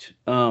just kept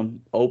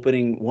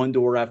opening one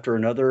door after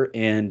another,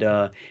 and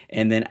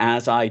then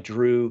as I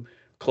drew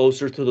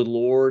closer to the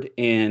Lord,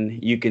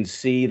 and you can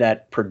see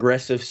that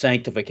progressive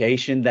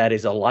sanctification that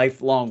is a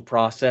lifelong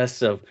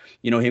process of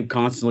Him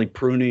constantly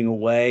pruning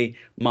away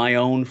my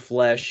own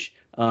flesh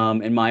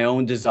and my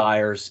own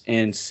desires,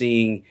 and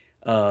seeing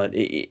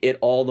it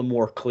all the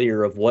more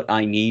clear of what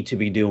I need to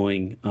be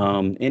doing,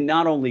 and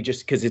not only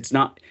just because it's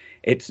not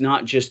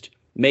just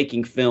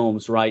making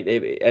films, right?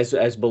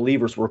 As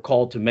believers, we're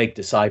called to make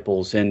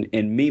disciples, and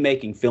me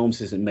making films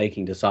isn't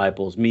making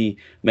disciples. Me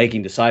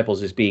making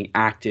disciples is being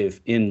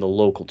active in the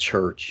local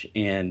church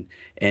and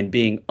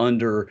being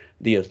under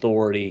the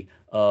authority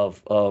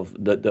of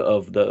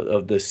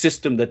the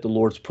system that the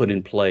Lord's put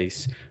in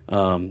place,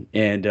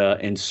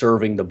 and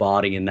serving the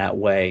body in that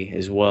way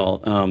as well.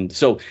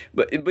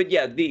 But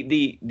yeah,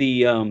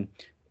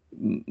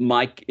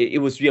 Mike,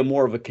 it was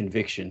more of a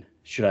conviction,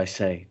 should I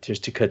say,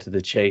 just to cut to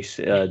the chase,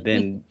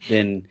 than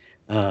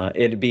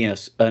it being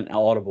an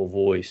audible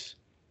voice.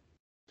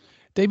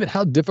 David,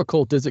 how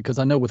difficult is it? Because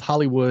I know with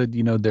Hollywood,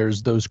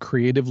 there's those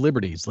creative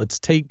liberties. Let's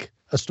take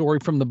a story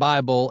from the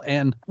Bible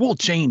and we'll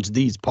change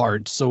these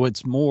parts so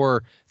it's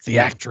more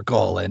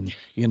theatrical, and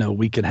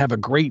we can have a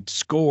great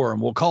score,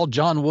 and we'll call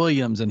John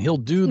Williams and he'll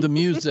do the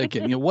music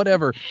and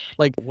whatever.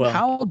 Like,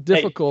 how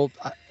difficult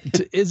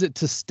is it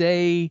to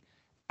stay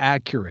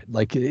accurate?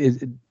 Like,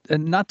 and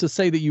not to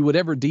say that you would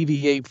ever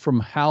deviate from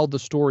how the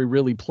story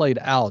really played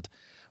out,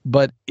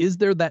 but is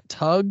there that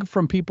tug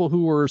from people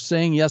who are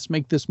saying, yes,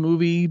 make this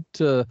movie,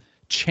 to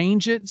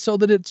change it so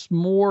that it's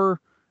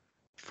more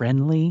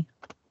friendly?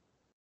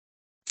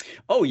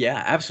 Oh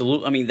yeah,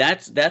 absolutely. I mean,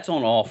 that's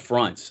on all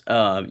fronts.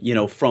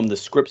 From the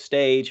script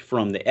stage,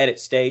 from the edit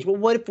stage. Well,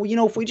 what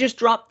if we just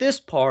drop this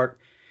part?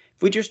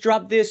 If we just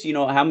drop this,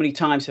 how many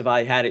times have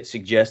I had it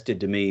suggested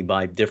to me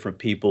by different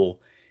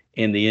people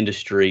in the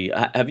industry?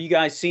 Have you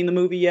guys seen the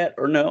movie yet,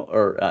 or no?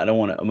 Or I don't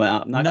want to. I'm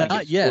not going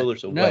to give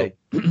spoilers away.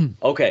 No.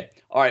 Okay.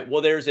 All right.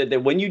 Well,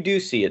 when you do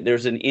see it,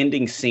 there's an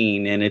ending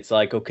scene, and it's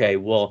like, okay,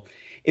 well,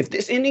 if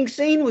this ending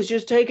scene was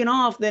just taken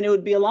off, then it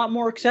would be a lot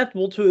more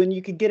acceptable to, and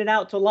you could get it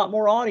out to a lot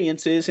more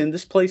audiences in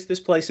this place,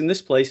 this place, and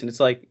this place. And it's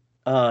like,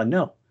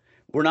 no,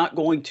 we're not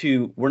going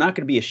to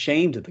be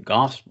ashamed of the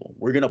gospel.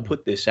 We're going to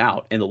put this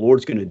out, and the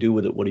Lord's going to do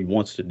with it what He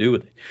wants to do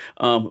with it.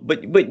 I've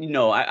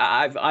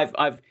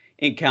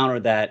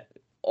encountered that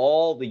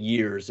all the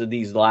years of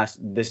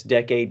this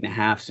decade and a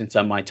half since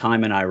my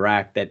time in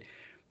Iraq, that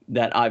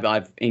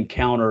I've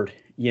encountered.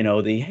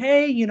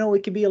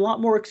 It could be a lot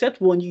more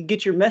acceptable, and you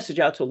get your message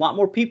out to a lot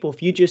more people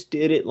if you just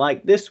did it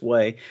like this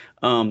way.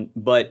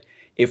 But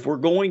if we're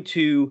going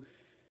to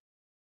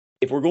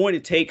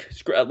take,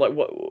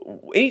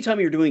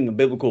 anytime you're doing a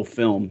biblical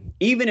film,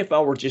 even if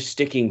I were just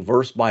sticking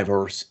verse by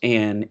verse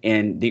and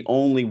the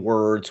only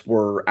words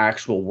were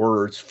actual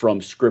words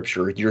from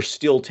Scripture, you're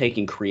still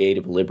taking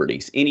creative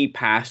liberties. Any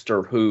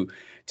pastor who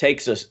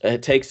takes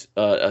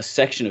a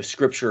section of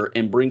Scripture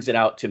and brings it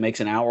out makes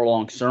an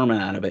hour-long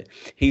sermon out of it,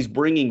 he's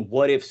bringing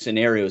what-if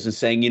scenarios and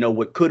saying,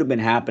 what could have been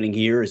happening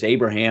here is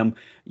Abraham,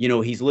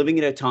 he's living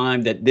at a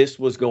time that this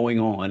was going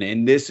on,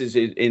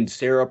 and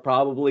Sarah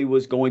probably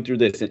was going through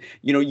this. And,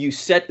 you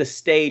set the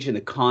stage and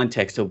the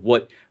context of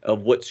what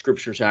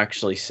Scripture's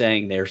actually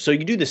saying there. So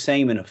you do the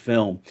same in a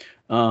film,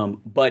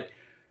 but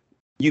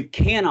you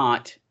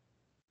cannot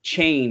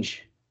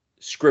change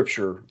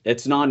Scripture.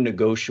 It's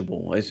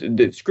non-negotiable.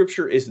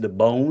 Scripture is the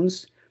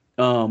bones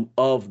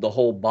of the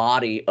whole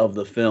body of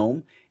the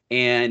film,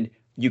 and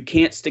you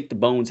can't stick the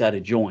bones out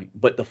of joint.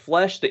 But the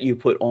flesh that you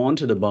put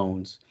onto the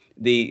bones,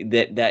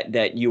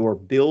 that you are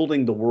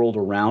building the world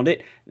around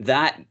it,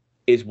 that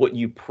is what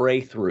you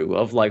pray through.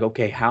 Of like,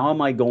 okay, how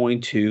am I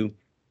going to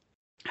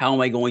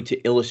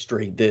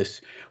illustrate this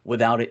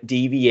without it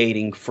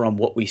deviating from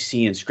what we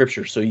see in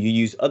Scripture? So you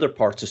use other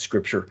parts of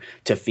Scripture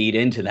to feed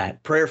into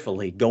that,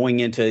 prayerfully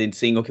going into and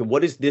seeing, okay,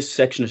 what is this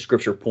section of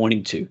Scripture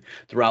pointing to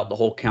throughout the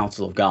whole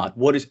counsel of God?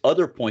 What is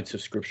other points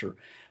of Scripture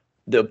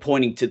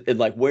pointing to,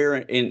 like,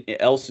 where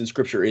else in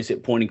Scripture is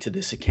it pointing to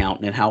this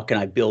account, and how can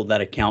I build that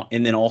account?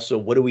 And then also,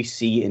 what do we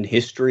see in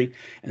history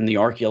and the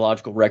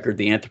archaeological record,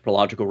 the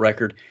anthropological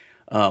record,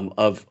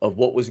 of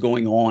what was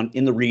going on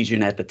in the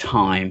region at the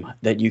time,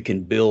 that you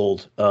can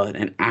build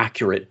an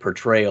accurate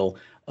portrayal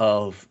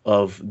of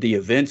the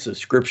events of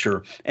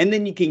Scripture. And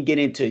then you can get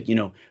into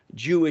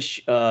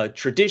Jewish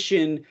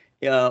tradition,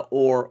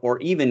 or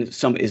even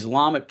some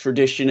Islamic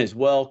tradition as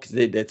well, because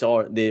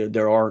they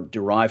are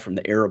derived from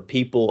the Arab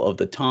people of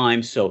the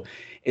time. So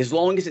as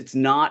long as it's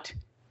not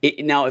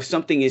now, if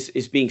something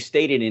is being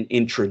stated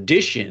in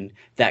tradition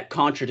that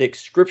contradicts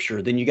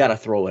Scripture, then you got to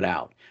throw it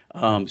out.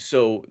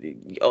 So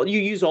you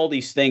use all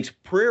these things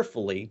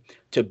prayerfully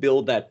to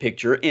build that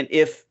picture,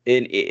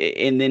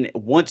 and then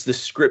once the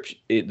script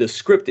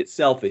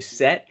itself is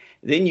set,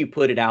 then you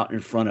put it out in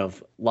front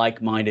of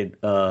like-minded,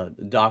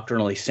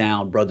 doctrinally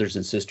sound brothers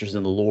and sisters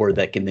in the Lord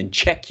that can then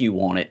check you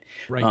on it.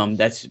 Right.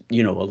 That's a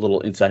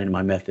little insight into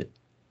my method.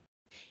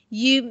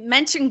 You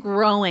mentioned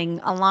growing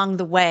along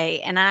the way,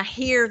 and I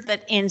hear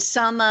that in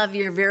some of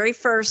your very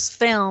first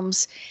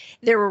films,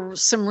 there were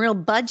some real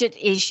budget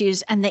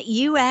issues, and that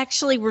you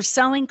actually were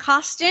sewing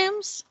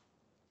costumes?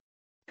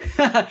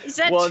 Is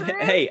that true?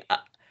 Hey,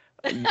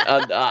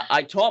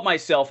 I taught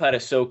myself how to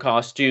sew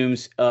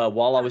costumes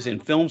while I was in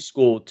film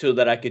school, so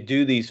that I could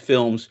do these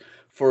films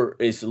for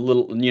as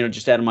little,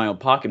 just out of my own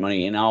pocket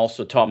money. And I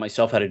also taught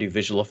myself how to do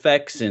visual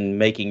effects and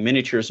making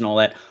miniatures and all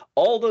that.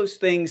 All those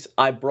things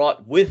I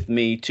brought with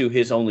me to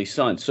His Only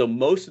Son. So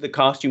most of the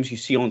costumes you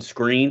see on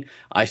screen,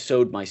 I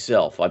sewed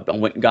myself. I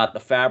went and got the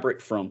fabric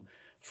from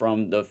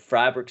the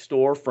fabric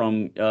store,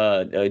 from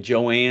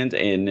Joann's,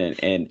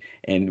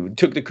 and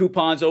took the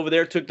coupons over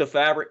there, took the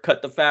fabric,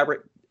 cut the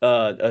fabric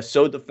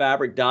sewed the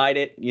fabric, dyed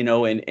it,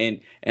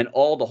 and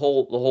all the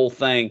whole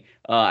thing.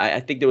 I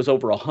think there was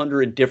over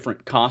 100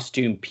 different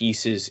costume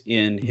pieces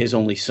in His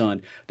Only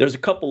Son. There's a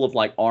couple of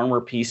like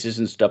armor pieces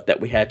and stuff that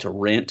we had to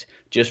rent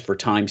just for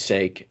time's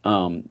sake.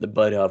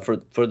 But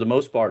for the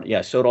most part,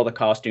 yeah, sewed all the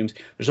costumes.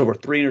 There's over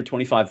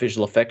 325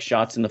 visual effects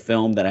shots in the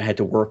film that I had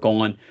to work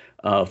on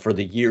for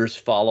the years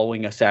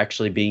following us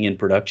actually being in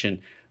production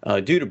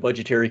due to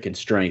budgetary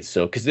constraints.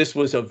 So, because this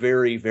was a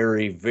very,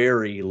 very,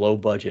 very low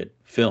budget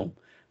film.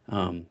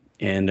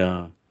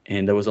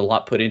 And there was a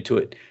lot put into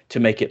it to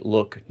make it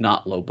look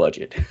not low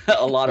budget,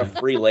 a lot of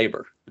free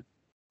labor.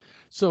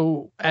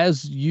 So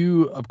as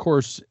you, of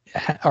course,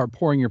 are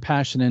pouring your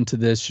passion into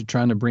this, you're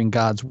trying to bring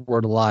God's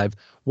word alive.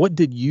 What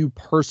did you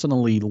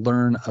personally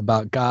learn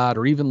about God,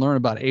 or even learn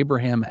about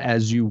Abraham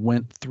as you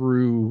went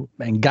through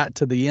and got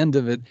to the end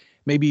of it,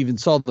 maybe even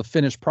saw the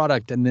finished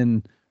product, and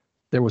then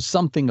there was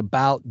something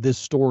about this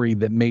story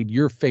that made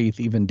your faith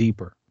even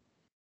deeper?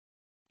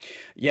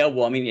 Yeah,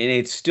 well, I mean, and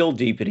it's still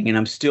deepening, and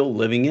I'm still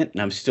living it,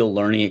 and I'm still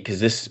learning it, because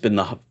this has been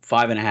the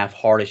 5.5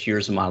 hardest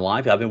years of my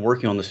life. I've been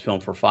working on this film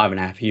for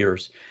 5.5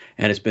 years,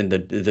 and it's been the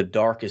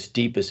darkest,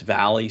 deepest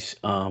valleys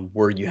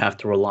where you have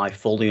to rely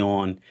fully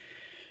on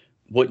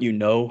what you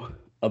know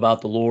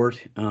about the Lord,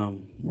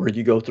 where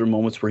you go through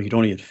moments where you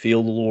don't even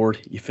feel the Lord.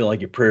 You feel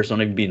like your prayers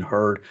aren't even being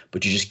heard,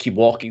 but you just keep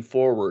walking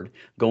forward,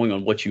 going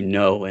on what you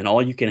know, and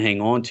all you can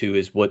hang on to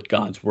is what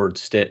God's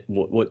word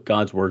what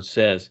God's word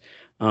says.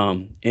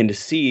 And to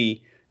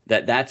see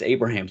that that's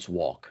Abraham's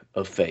walk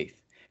of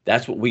faith.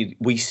 That's what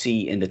we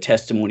see in the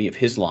testimony of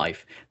his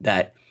life,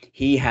 that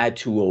he had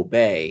to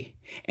obey,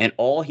 and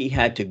all he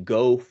had to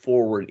go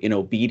forward in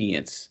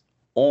obedience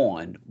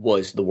on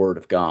was the word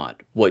of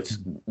God, was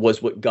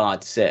what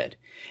God said.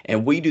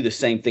 And we do the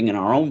same thing in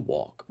our own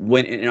walk.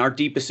 When in our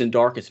deepest and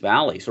darkest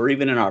valleys, or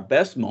even in our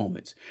best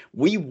moments,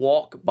 we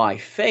walk by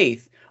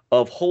faith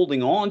of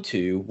holding on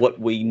to what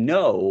we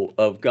know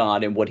of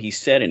God and what he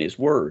said in his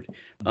word.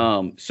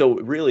 So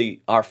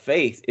really, our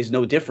faith is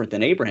no different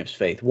than Abraham's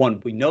faith.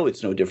 One, we know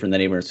it's no different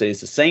than Abraham's faith.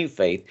 It's the same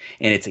faith,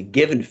 and it's a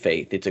given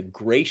faith. It's a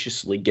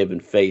graciously given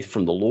faith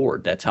from the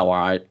Lord. That's how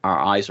our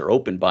eyes are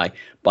opened by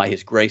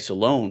his grace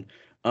alone.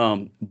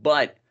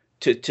 But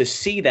to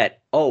see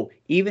that,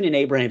 even in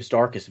Abraham's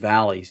darkest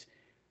valleys,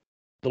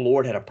 the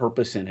Lord had a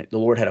purpose in it. The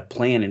Lord had a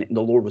plan in it. And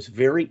the Lord was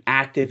very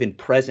active and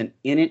present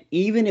in it,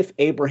 even if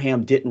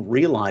Abraham didn't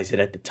realize it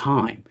at the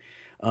time.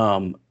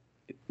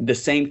 The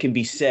same can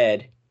be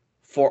said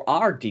for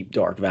our deep,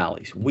 dark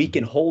valleys. We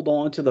can hold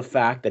on to the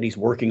fact that he's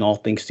working all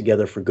things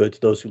together for good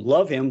to those who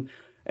love him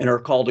and are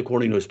called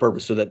according to his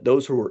purpose, so that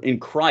those who are in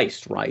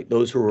Christ, right,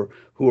 those who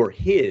are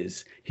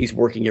his, he's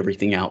working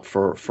everything out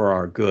for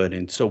our good.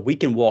 And so we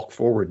can walk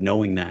forward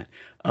knowing that.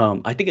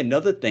 I think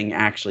another thing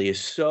actually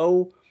is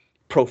so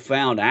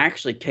profound. I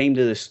actually came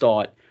to this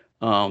thought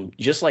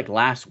just like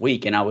last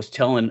week, and I was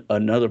telling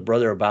another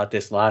brother about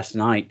this last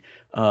night,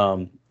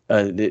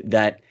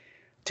 that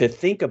to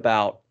think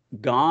about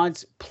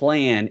God's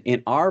plan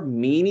in our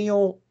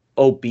menial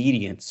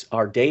obedience,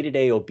 our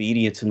day-to-day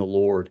obedience in the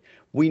Lord,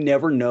 we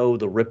never know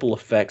the ripple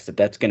effects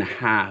that's going to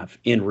have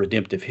in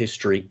redemptive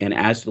history and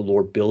as the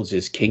Lord builds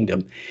his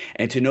kingdom.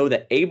 And to know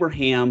that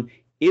Abraham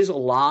is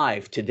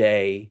alive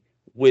today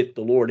with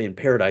the Lord in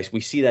paradise. We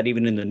see that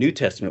even in the New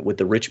Testament with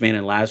the rich man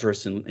and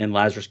Lazarus, and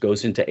Lazarus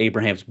goes into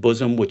Abraham's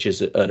bosom, which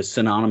is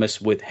synonymous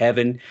with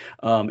heaven.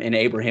 And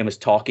Abraham is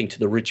talking to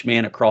the rich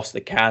man across the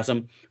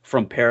chasm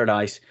from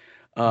paradise.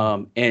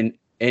 And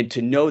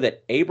to know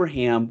that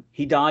Abraham,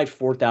 he died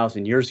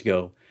 4,000 years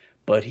ago,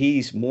 but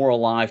he's more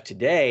alive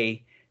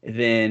today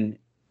than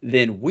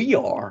we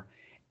are.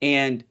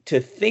 And to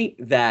think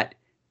that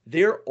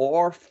there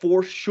are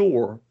for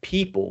sure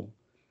people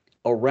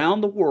around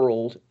the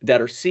world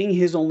that are seeing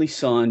his only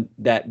son,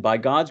 that by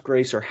God's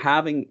grace are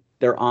having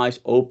their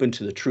eyes open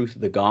to the truth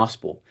of the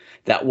gospel,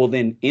 that will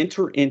then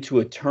enter into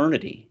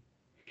eternity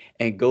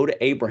and go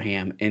to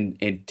Abraham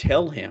and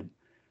tell him,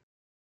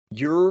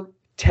 your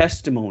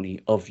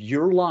testimony of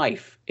your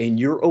life and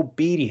your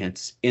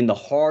obedience in the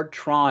hard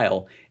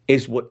trial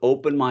is what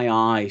opened my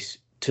eyes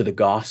to the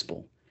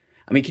gospel.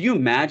 I mean, can you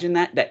imagine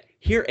that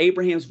here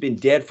Abraham's been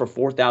dead for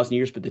 4,000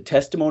 years, but the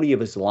testimony of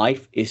his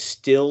life is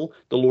still,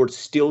 the Lord's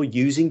still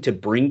using to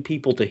bring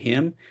people to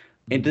him?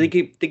 And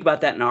think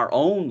about that in our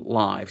own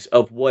lives,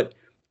 of what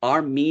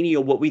our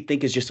menial, what we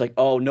think is just like,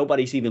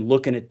 nobody's even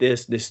looking at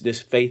this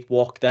faith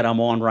walk that I'm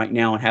on right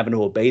now and having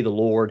to obey the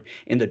Lord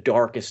in the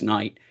darkest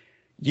night.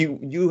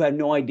 You have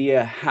no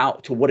idea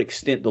to what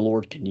extent the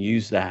Lord can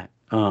use that.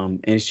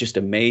 And it's just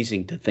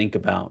amazing to think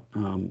about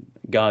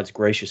God's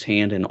gracious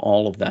hand in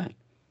all of that.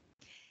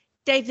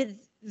 David,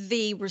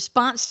 the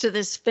response to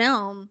this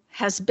film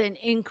has been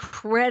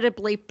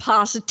incredibly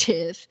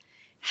positive.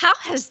 How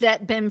has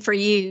that been for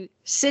you,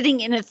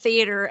 sitting in a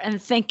theater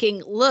and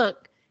thinking,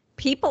 look,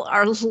 people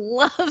are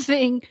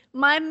loving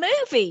my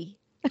movie?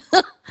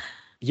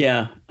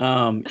 Yeah.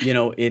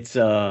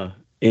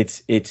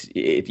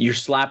 you're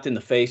slapped in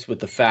the face with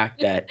the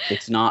fact that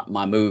it's not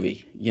my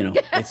movie.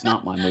 It's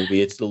not my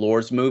movie. It's the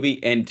Lord's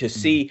movie. And to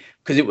see,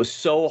 because it was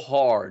so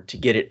hard to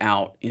get it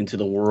out into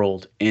the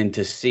world, and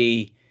to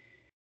see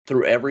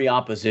through every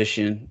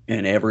opposition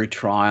and every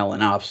trial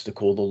and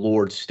obstacle, the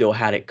Lord still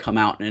had it come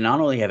out. And not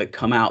only have it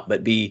come out,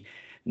 but be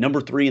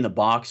number 3 in the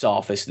box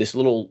office, this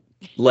little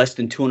less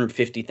than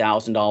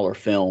 $250,000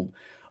 film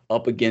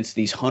up against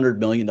these $100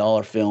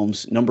 million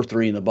films, number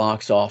 3 in the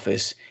box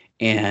office.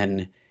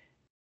 And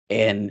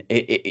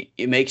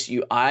it makes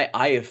you, I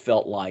have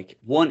felt like,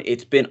 one,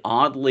 it's been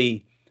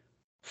oddly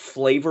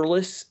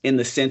flavorless in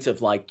the sense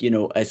of, like,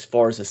 as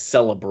far as a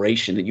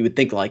celebration, that you would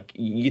think, like,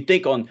 you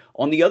think on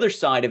the other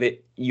side of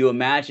it, you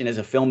imagine as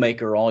a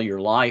filmmaker all your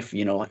life,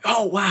 like,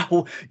 oh,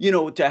 wow,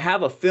 to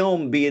have a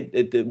film be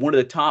at one of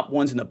the top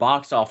ones in the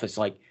box office,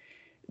 like,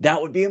 that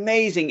would be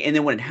amazing. And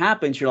then when it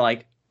happens, you're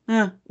like,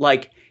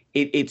 like,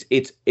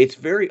 it's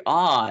very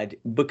odd,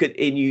 because,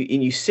 and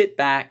you sit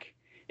back.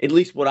 At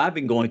least what I've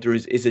been going through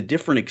is a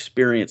different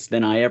experience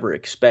than I ever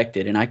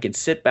expected. And I can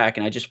sit back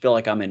and I just feel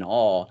like I'm in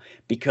awe,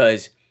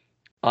 because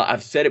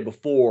I've said it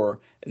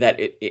before, that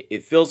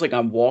it feels like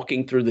I'm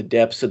walking through the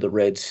depths of the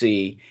Red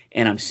Sea,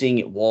 and I'm seeing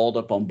it walled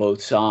up on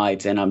both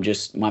sides. And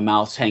my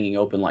mouth's hanging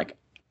open, like,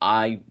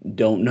 I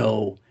don't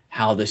know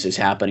how this is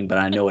happening, but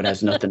I know it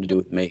has nothing to do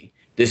with me.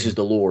 This is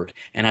the Lord,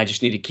 and I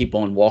just need to keep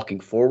on walking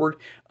forward.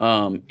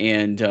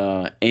 And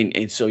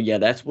so, yeah,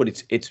 that's what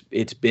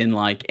it's been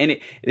like. And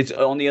it's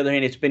on the other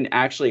hand, it's been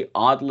actually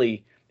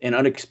oddly and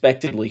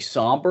unexpectedly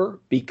somber,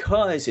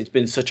 because it's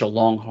been such a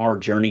long,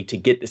 hard journey to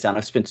get this out.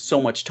 I've spent so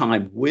much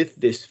time with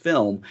this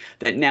film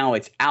that now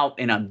it's out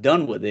and I'm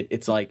done with it.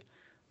 It's like,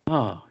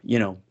 but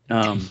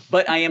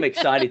I am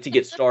excited to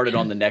get started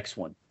on the next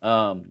one.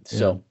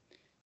 So,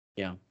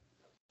 yeah.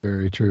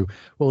 Very true.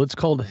 Well, it's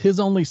called His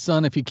Only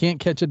Son. If you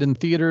can't catch it in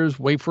theaters,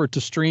 wait for it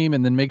to stream,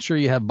 and then make sure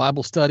you have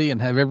Bible study and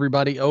have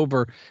everybody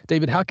over.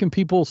 David, how can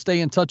people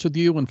stay in touch with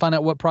you and find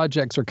out what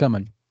projects are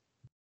coming?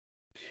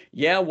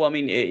 Yeah, well, I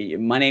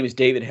mean, my name is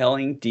David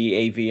Helling,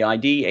 DavidHelling,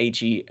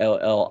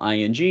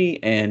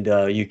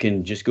 and you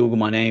can just Google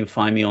my name,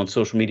 find me on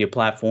social media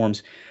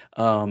platforms,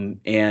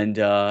 and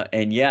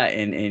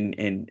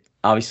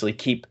obviously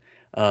continue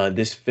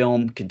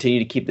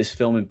to keep this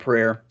film in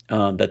prayer,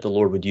 that the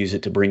Lord would use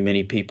it to bring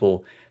many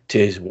people to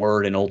His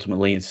Word, and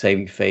ultimately in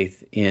saving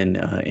faith in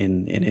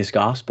His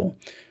gospel.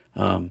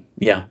 So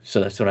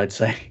that's what I'd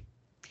say.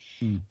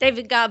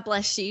 David, God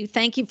bless you.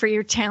 Thank you for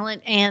your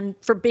talent and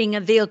for being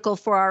a vehicle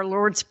for our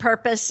Lord's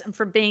purpose, and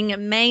for being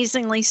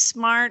amazingly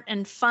smart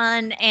and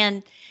fun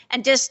and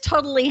just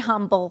totally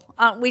humble.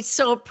 We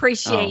so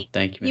appreciate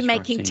you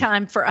making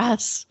time for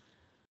us.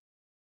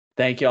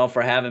 Thank you all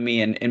for having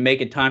me and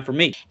making time for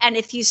me. And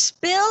if you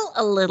spill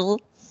a little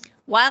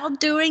while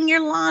doing your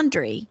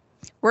laundry,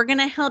 we're going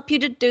to help you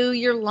to do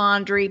your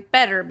laundry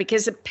better,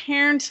 because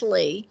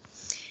apparently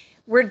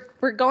we're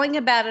going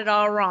about it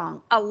all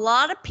wrong. A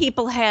lot of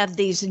people have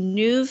these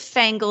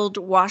newfangled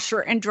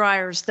washer and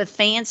dryers, the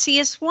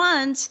fanciest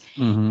ones.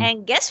 Mm-hmm.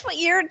 And guess what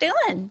you're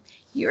doing?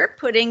 You're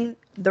putting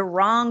the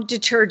wrong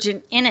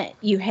detergent in it.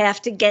 You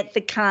have to get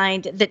the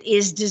kind that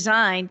is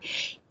designed.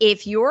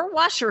 If your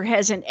washer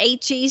has an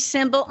HE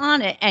symbol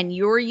on it and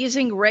you're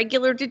using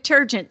regular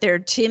detergent, there are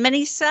too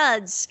many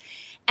suds,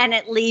 and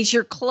it leaves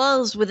your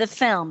clothes with a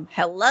film.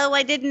 Hello,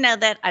 I didn't know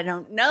that. I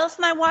don't know if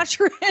my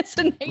washer has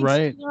an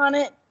HE on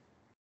it.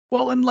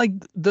 Well, and like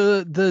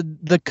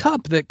the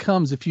cup that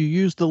comes, if you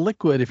use the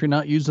liquid, if you're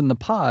not using the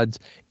pods,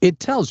 it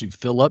tells you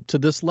fill up to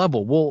this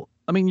level. Well,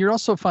 I mean, you're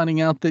also finding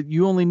out that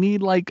you only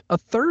need like a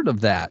third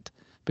of that,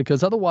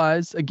 because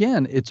otherwise,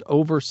 again, it's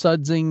over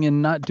sudsing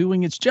and not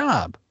doing its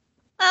job.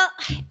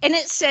 And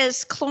it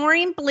says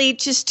chlorine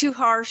bleach is too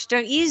harsh.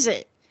 Don't use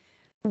it.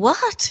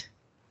 What?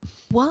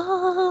 But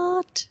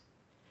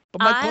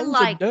I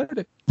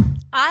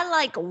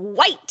like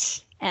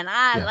white, and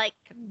I like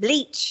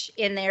bleach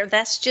in there.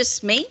 That's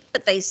just me.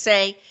 But they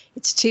say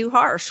it's too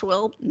harsh.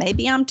 Well,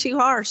 maybe I'm too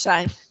harsh.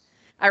 I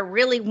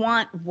really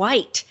want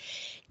white.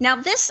 Now,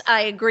 this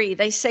I agree.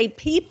 They say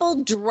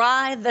people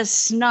dry the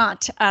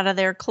snot out of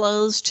their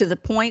clothes to the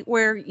point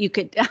where you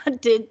could.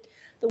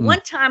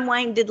 One time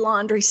Wayne did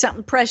laundry,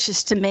 something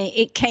precious to me.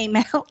 It came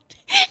out,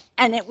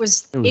 and it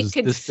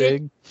could this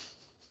fit. Big.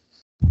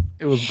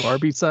 It was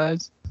Barbie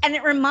size. And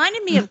it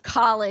reminded me of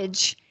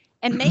college.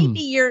 And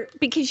maybe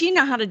because you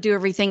know how to do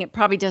everything, it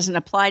probably doesn't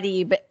apply to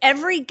you. But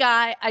every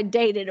guy I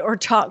dated or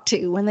talked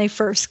to when they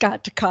first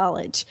got to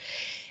college,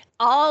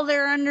 all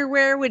their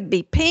underwear would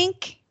be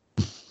pink,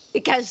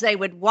 because they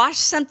would wash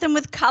something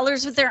with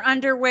colors with their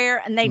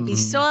underwear, and they'd be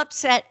so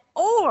upset.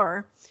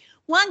 Or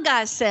one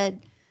guy said,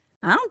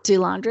 I don't do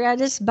laundry. I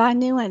just buy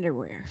new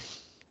underwear.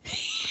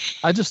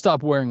 I just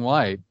stopped wearing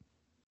white.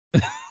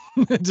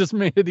 It just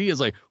made it easy.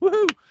 Like,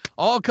 woohoo,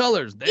 all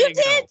colors. There you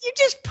did.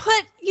 Go.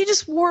 You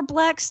just wore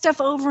black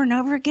stuff over and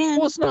over again.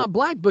 Well, it's not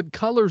black, but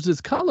colors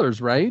is colors,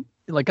 right?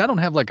 Like, I don't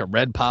have like a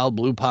red pile,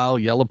 blue pile,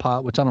 yellow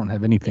pile, which I don't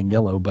have anything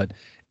yellow, but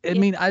I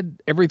mean,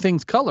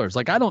 everything's colors.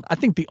 Like, I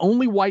think the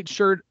only white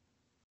shirt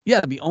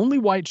Yeah, the only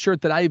white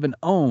shirt that I even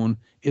own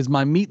is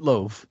my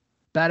Meatloaf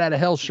Bat Out of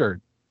Hell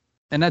shirt.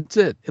 And that's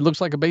it. It looks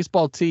like a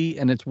baseball tee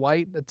and it's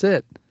white. That's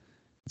it.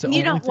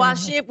 You don't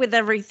wash it with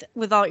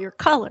all your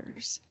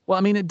colors. Well,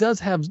 I mean, it does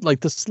have,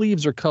 like, the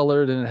sleeves are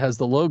colored and it has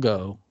the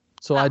logo.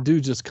 So I do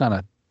just kind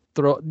of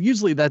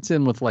usually that's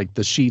in with, like,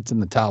 the sheets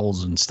and the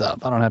towels and stuff.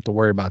 I don't have to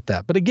worry about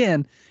that. But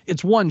again,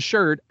 it's one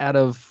shirt out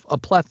of a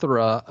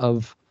plethora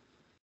of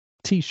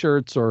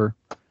T-shirts or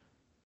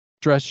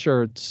dress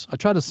shirts. I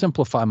try to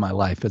simplify my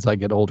life as I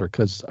get older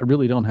because I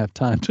really don't have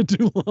time to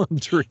do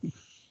laundry.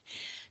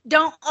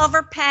 Don't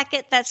overpack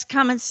it. That's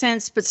common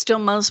sense, but still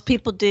most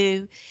people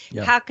do.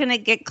 Yep. How can it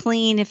get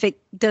clean if it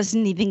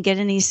doesn't even get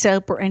any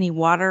soap or any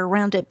water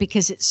around it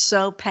because it's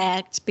so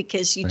packed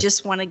because you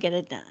just want to get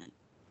it done?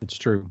 It's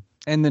true.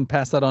 And then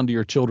pass that on to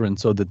your children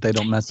so that they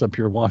don't mess up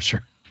your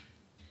washer.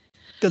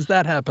 Because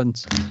that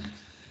happens.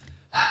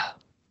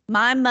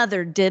 My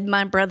mother did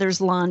my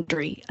brother's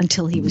laundry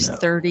until he was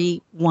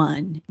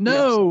 31.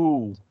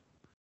 No.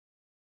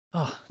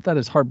 Oh, that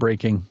is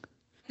heartbreaking.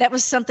 That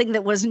was something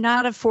that was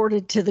not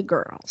afforded to the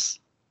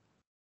girls.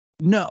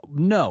 No.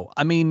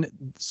 I mean,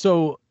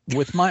 so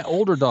with my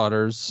older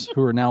daughters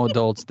who are now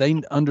adults,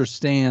 they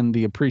understand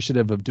the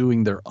appreciative of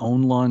doing their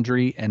own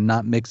laundry and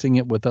not mixing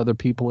it with other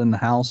people in the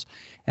house.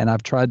 And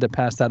I've tried to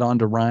pass that on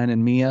to Ryan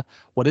and Mia.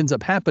 What ends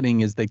up happening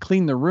is they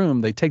clean their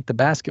room. They take the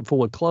basket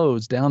full of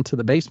clothes down to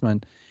the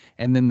basement,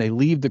 and then they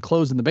leave the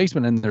clothes in the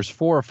basement. And there's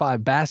 4 or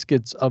 5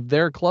 baskets of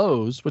their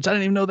clothes, which I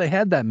didn't even know they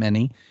had that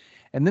many.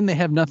 And then they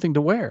have nothing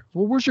to wear.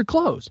 Well, where's your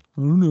clothes?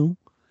 I don't know.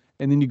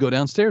 And then you go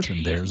downstairs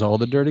and there's all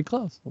the dirty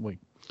clothes. Wait,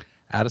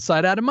 out of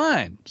sight, out of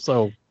mind.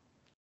 So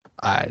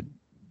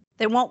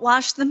they won't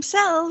wash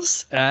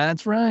themselves.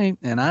 That's right.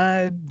 And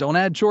I don't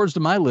add chores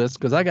to my list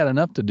because I got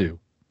enough to do.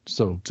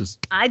 So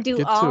I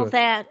do all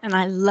that and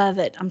I love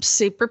it. I'm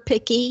super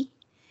picky.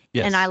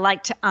 Yes. And I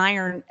like to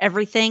iron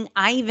everything.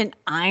 I even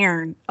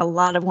iron a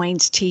lot of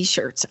Wayne's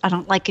T-shirts. I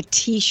don't like a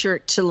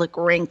T-shirt to look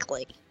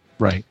wrinkly.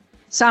 Right.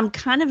 So I'm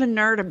kind of a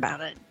nerd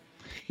about it.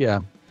 Yeah.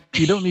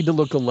 You don't need to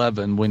look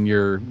 11 when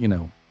you're,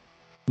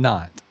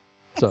 not.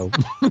 So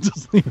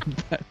just leave it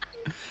at that.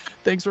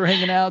 Thanks for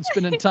hanging out,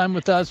 spending time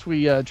with us.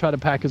 We try to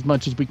pack as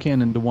much as we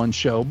can into one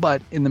show.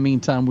 But in the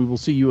meantime, we will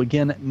see you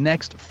again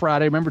next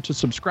Friday. Remember to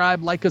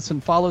subscribe, like us,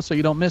 and follow so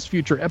you don't miss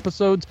future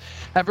episodes.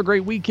 Have a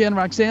great weekend,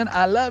 Roxanne.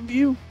 I love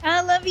you.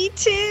 I love you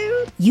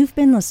too. You've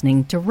been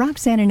listening to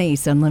Roxanne and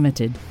Ace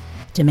Unlimited.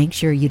 To make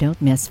sure you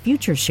don't miss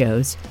future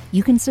shows,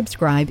 you can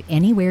subscribe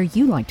anywhere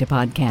you like to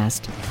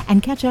podcast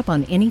and catch up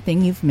on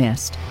anything you've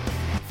missed.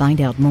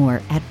 Find out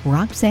more at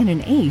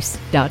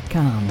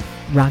RoxanneandAce.com.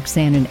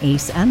 Roxanne and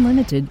Ace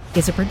Unlimited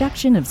is a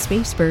production of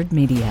Spacebird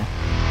Media.